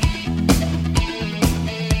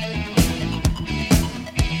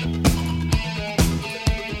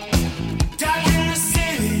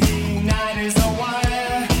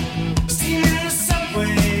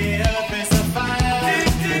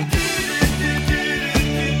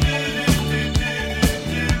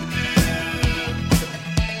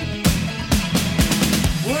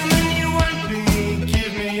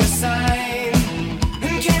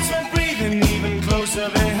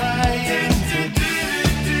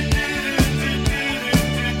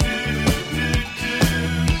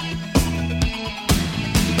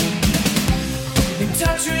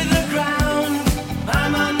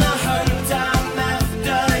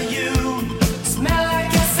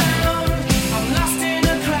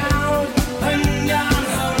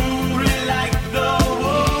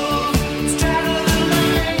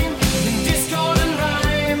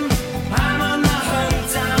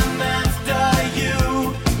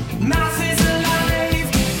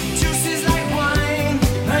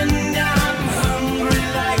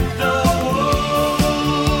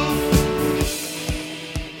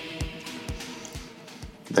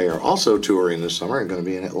 They are also touring this summer and going to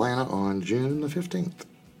be in Atlanta on June the 15th.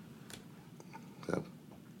 So,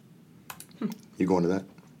 you going to that?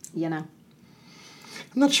 You know. I'm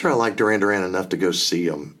not sure I like Duran Duran enough to go see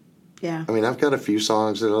them. Yeah. I mean, I've got a few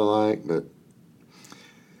songs that I like, but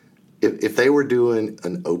if they were doing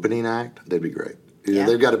an opening act, they'd be great. Yeah.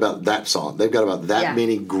 They've got about that song. They've got about that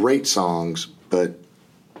many great songs, but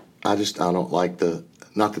I don't like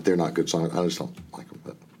not that they're not good songs, I just don't like them,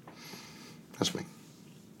 but that's me.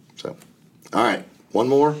 So, all right, one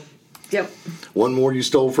more? Yep. One more you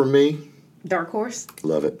stole from me? Dark Horse?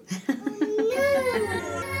 Love it.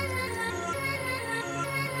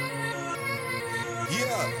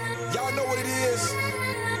 Yeah, y'all know what it is.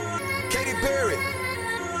 Katy Perry,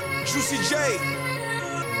 Juicy J.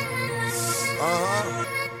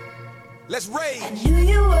 Let's rage. I knew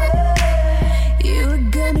you were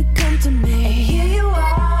gonna come to me. And here you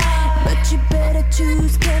are, but you better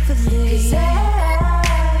choose carefully. 'Cause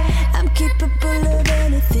I'm capable of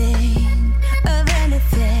anything,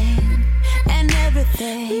 and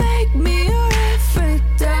everything. Make me your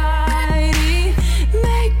Aphrodite,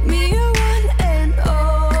 make me your one and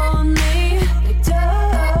only.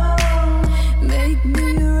 Don't make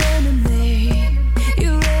me your enemy,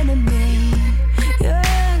 your enemy, your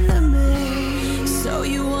enemy. So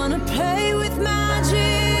you wanna play with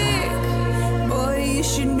magic? Boy, you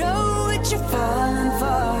should know what you're falling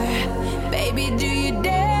for. Baby, do you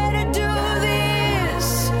dare to do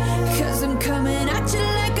this? 'Cause I'm coming at you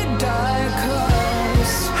like a dark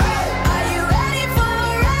horse. Are you ready for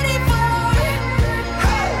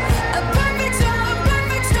a perfect storm,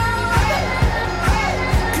 perfect storm?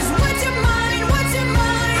 'Cause what's your mind,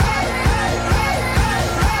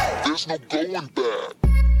 there's no going back.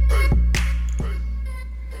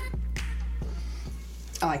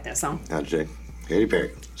 I like that song. Now, Jay, Katy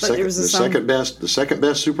Perry. But there was a song- The second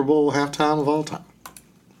best Super Bowl halftime of all time.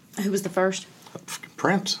 Who was the first?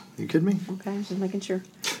 Prince. You kidding me? Okay, just making sure.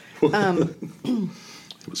 It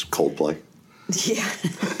was Coldplay. Yeah.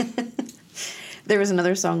 There was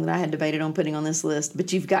another song that I had debated on putting on this list,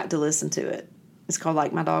 but you've got to listen to it. It's called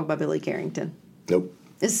Like My Dog by Billy Carrington. Nope.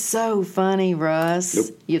 It's so funny, Russ.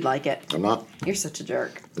 Nope. You'd like it. I'm not. You're such a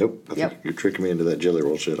jerk. Nope. I think you're tricking me into that Jelly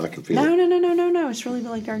Roll shit. I can feel No, it. no. It's really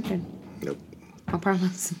Billy Carrington. Nope. I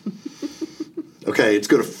promise. Okay, it's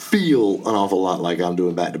going to feel an awful lot like I'm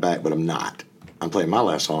doing back-to-back, but I'm not. I'm playing my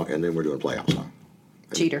last song, and then we're doing a playout song.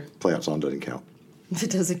 And Cheater. Playout song doesn't count. It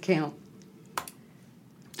doesn't count.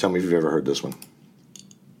 Tell me if you've ever heard this one.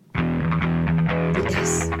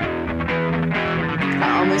 Yes.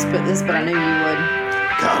 I almost put this, but I knew you would.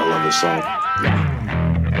 God, I love this song. Yeah.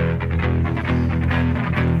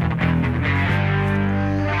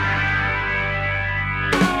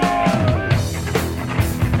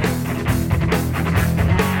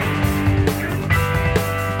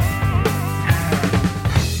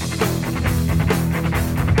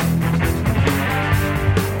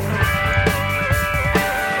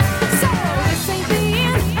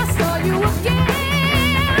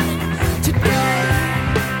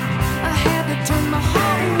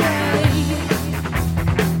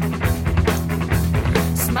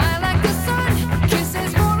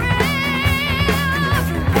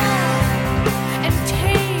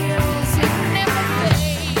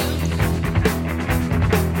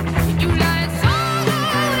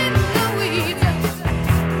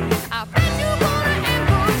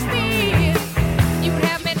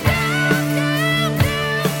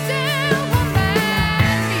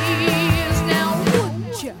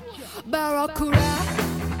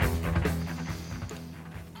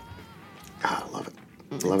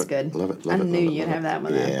 good. Love it. I knew you'd have that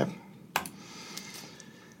one. Yeah.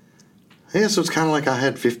 Yeah, so it's kind of like I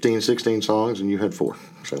had 15, 16 songs and you had 4.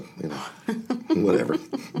 So, whatever.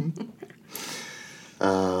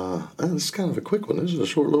 This is kind of a quick one. This is a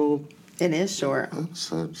short little... It is short.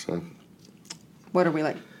 So, what are we,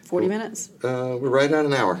 like 40 minutes? we're right at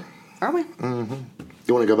an hour. Are we? Mm-hmm.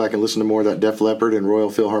 You want to go back and listen to more of that Def Leppard and Royal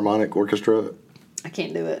Philharmonic Orchestra? I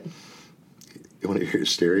can't do it. You want to hear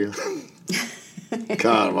Hysteria?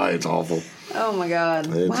 God, why it's awful. Oh, my God.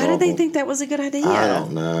 It's Why did they awful. think that was a good idea? I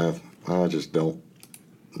don't know. I just don't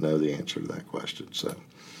know the answer to that question. So,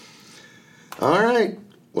 all right.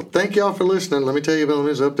 Well, thank y'all for listening. Let me tell you about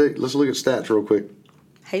this update. Let's look at stats real quick.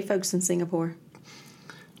 Hey, folks in Singapore.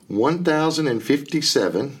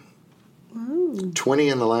 1,057. Ooh. 20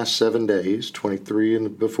 in the last 7 days. 23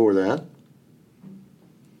 before that.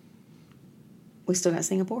 We still got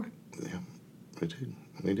Singapore. Yeah, we do.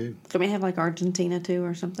 We do. Don't we have like Argentina too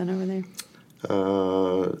or something over there?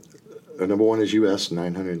 Number 1 is U.S.,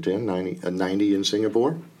 910, 90 in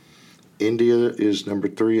Singapore. India is number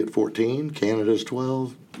 3 at 14. Canada's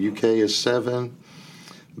 12. UK is 7.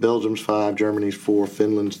 Belgium's 5. Germany's 4.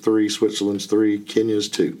 Finland's 3. Switzerland's 3. Kenya's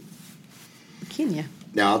 2. Kenya.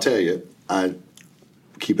 Now, I'll tell you, I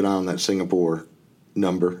keep an eye on that Singapore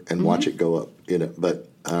number and watch it go up, but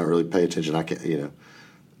I don't really pay attention. I can't,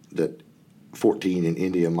 that 14 in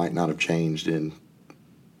India might not have changed in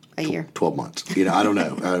a year, 12 months. I don't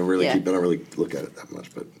know. I don't really Yeah. I don't really look at it that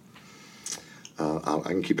much, but I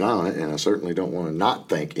can keep an eye on it, and I certainly don't want to not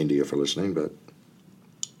thank India for listening, but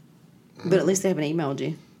at least they haven't emailed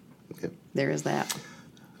you. Yep. There is that.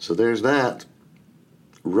 So there's that.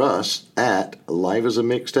 Russ at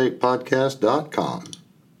liveasamixtapepodcast.com.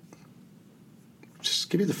 Just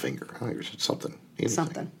give me the finger. I think it's something.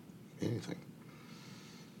 Anything. Anything.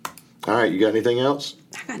 All right, you got anything else?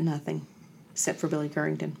 I got nothing except for Billy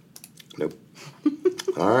Currington. Nope.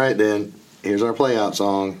 All right, then. Here's our playout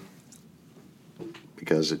song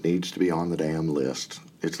because it needs to be on the damn list.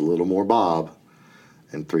 It's a little more Bob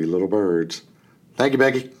and 3 little birds. Thank you,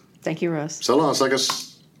 Becky. Thank you, Russ. So long, suckers.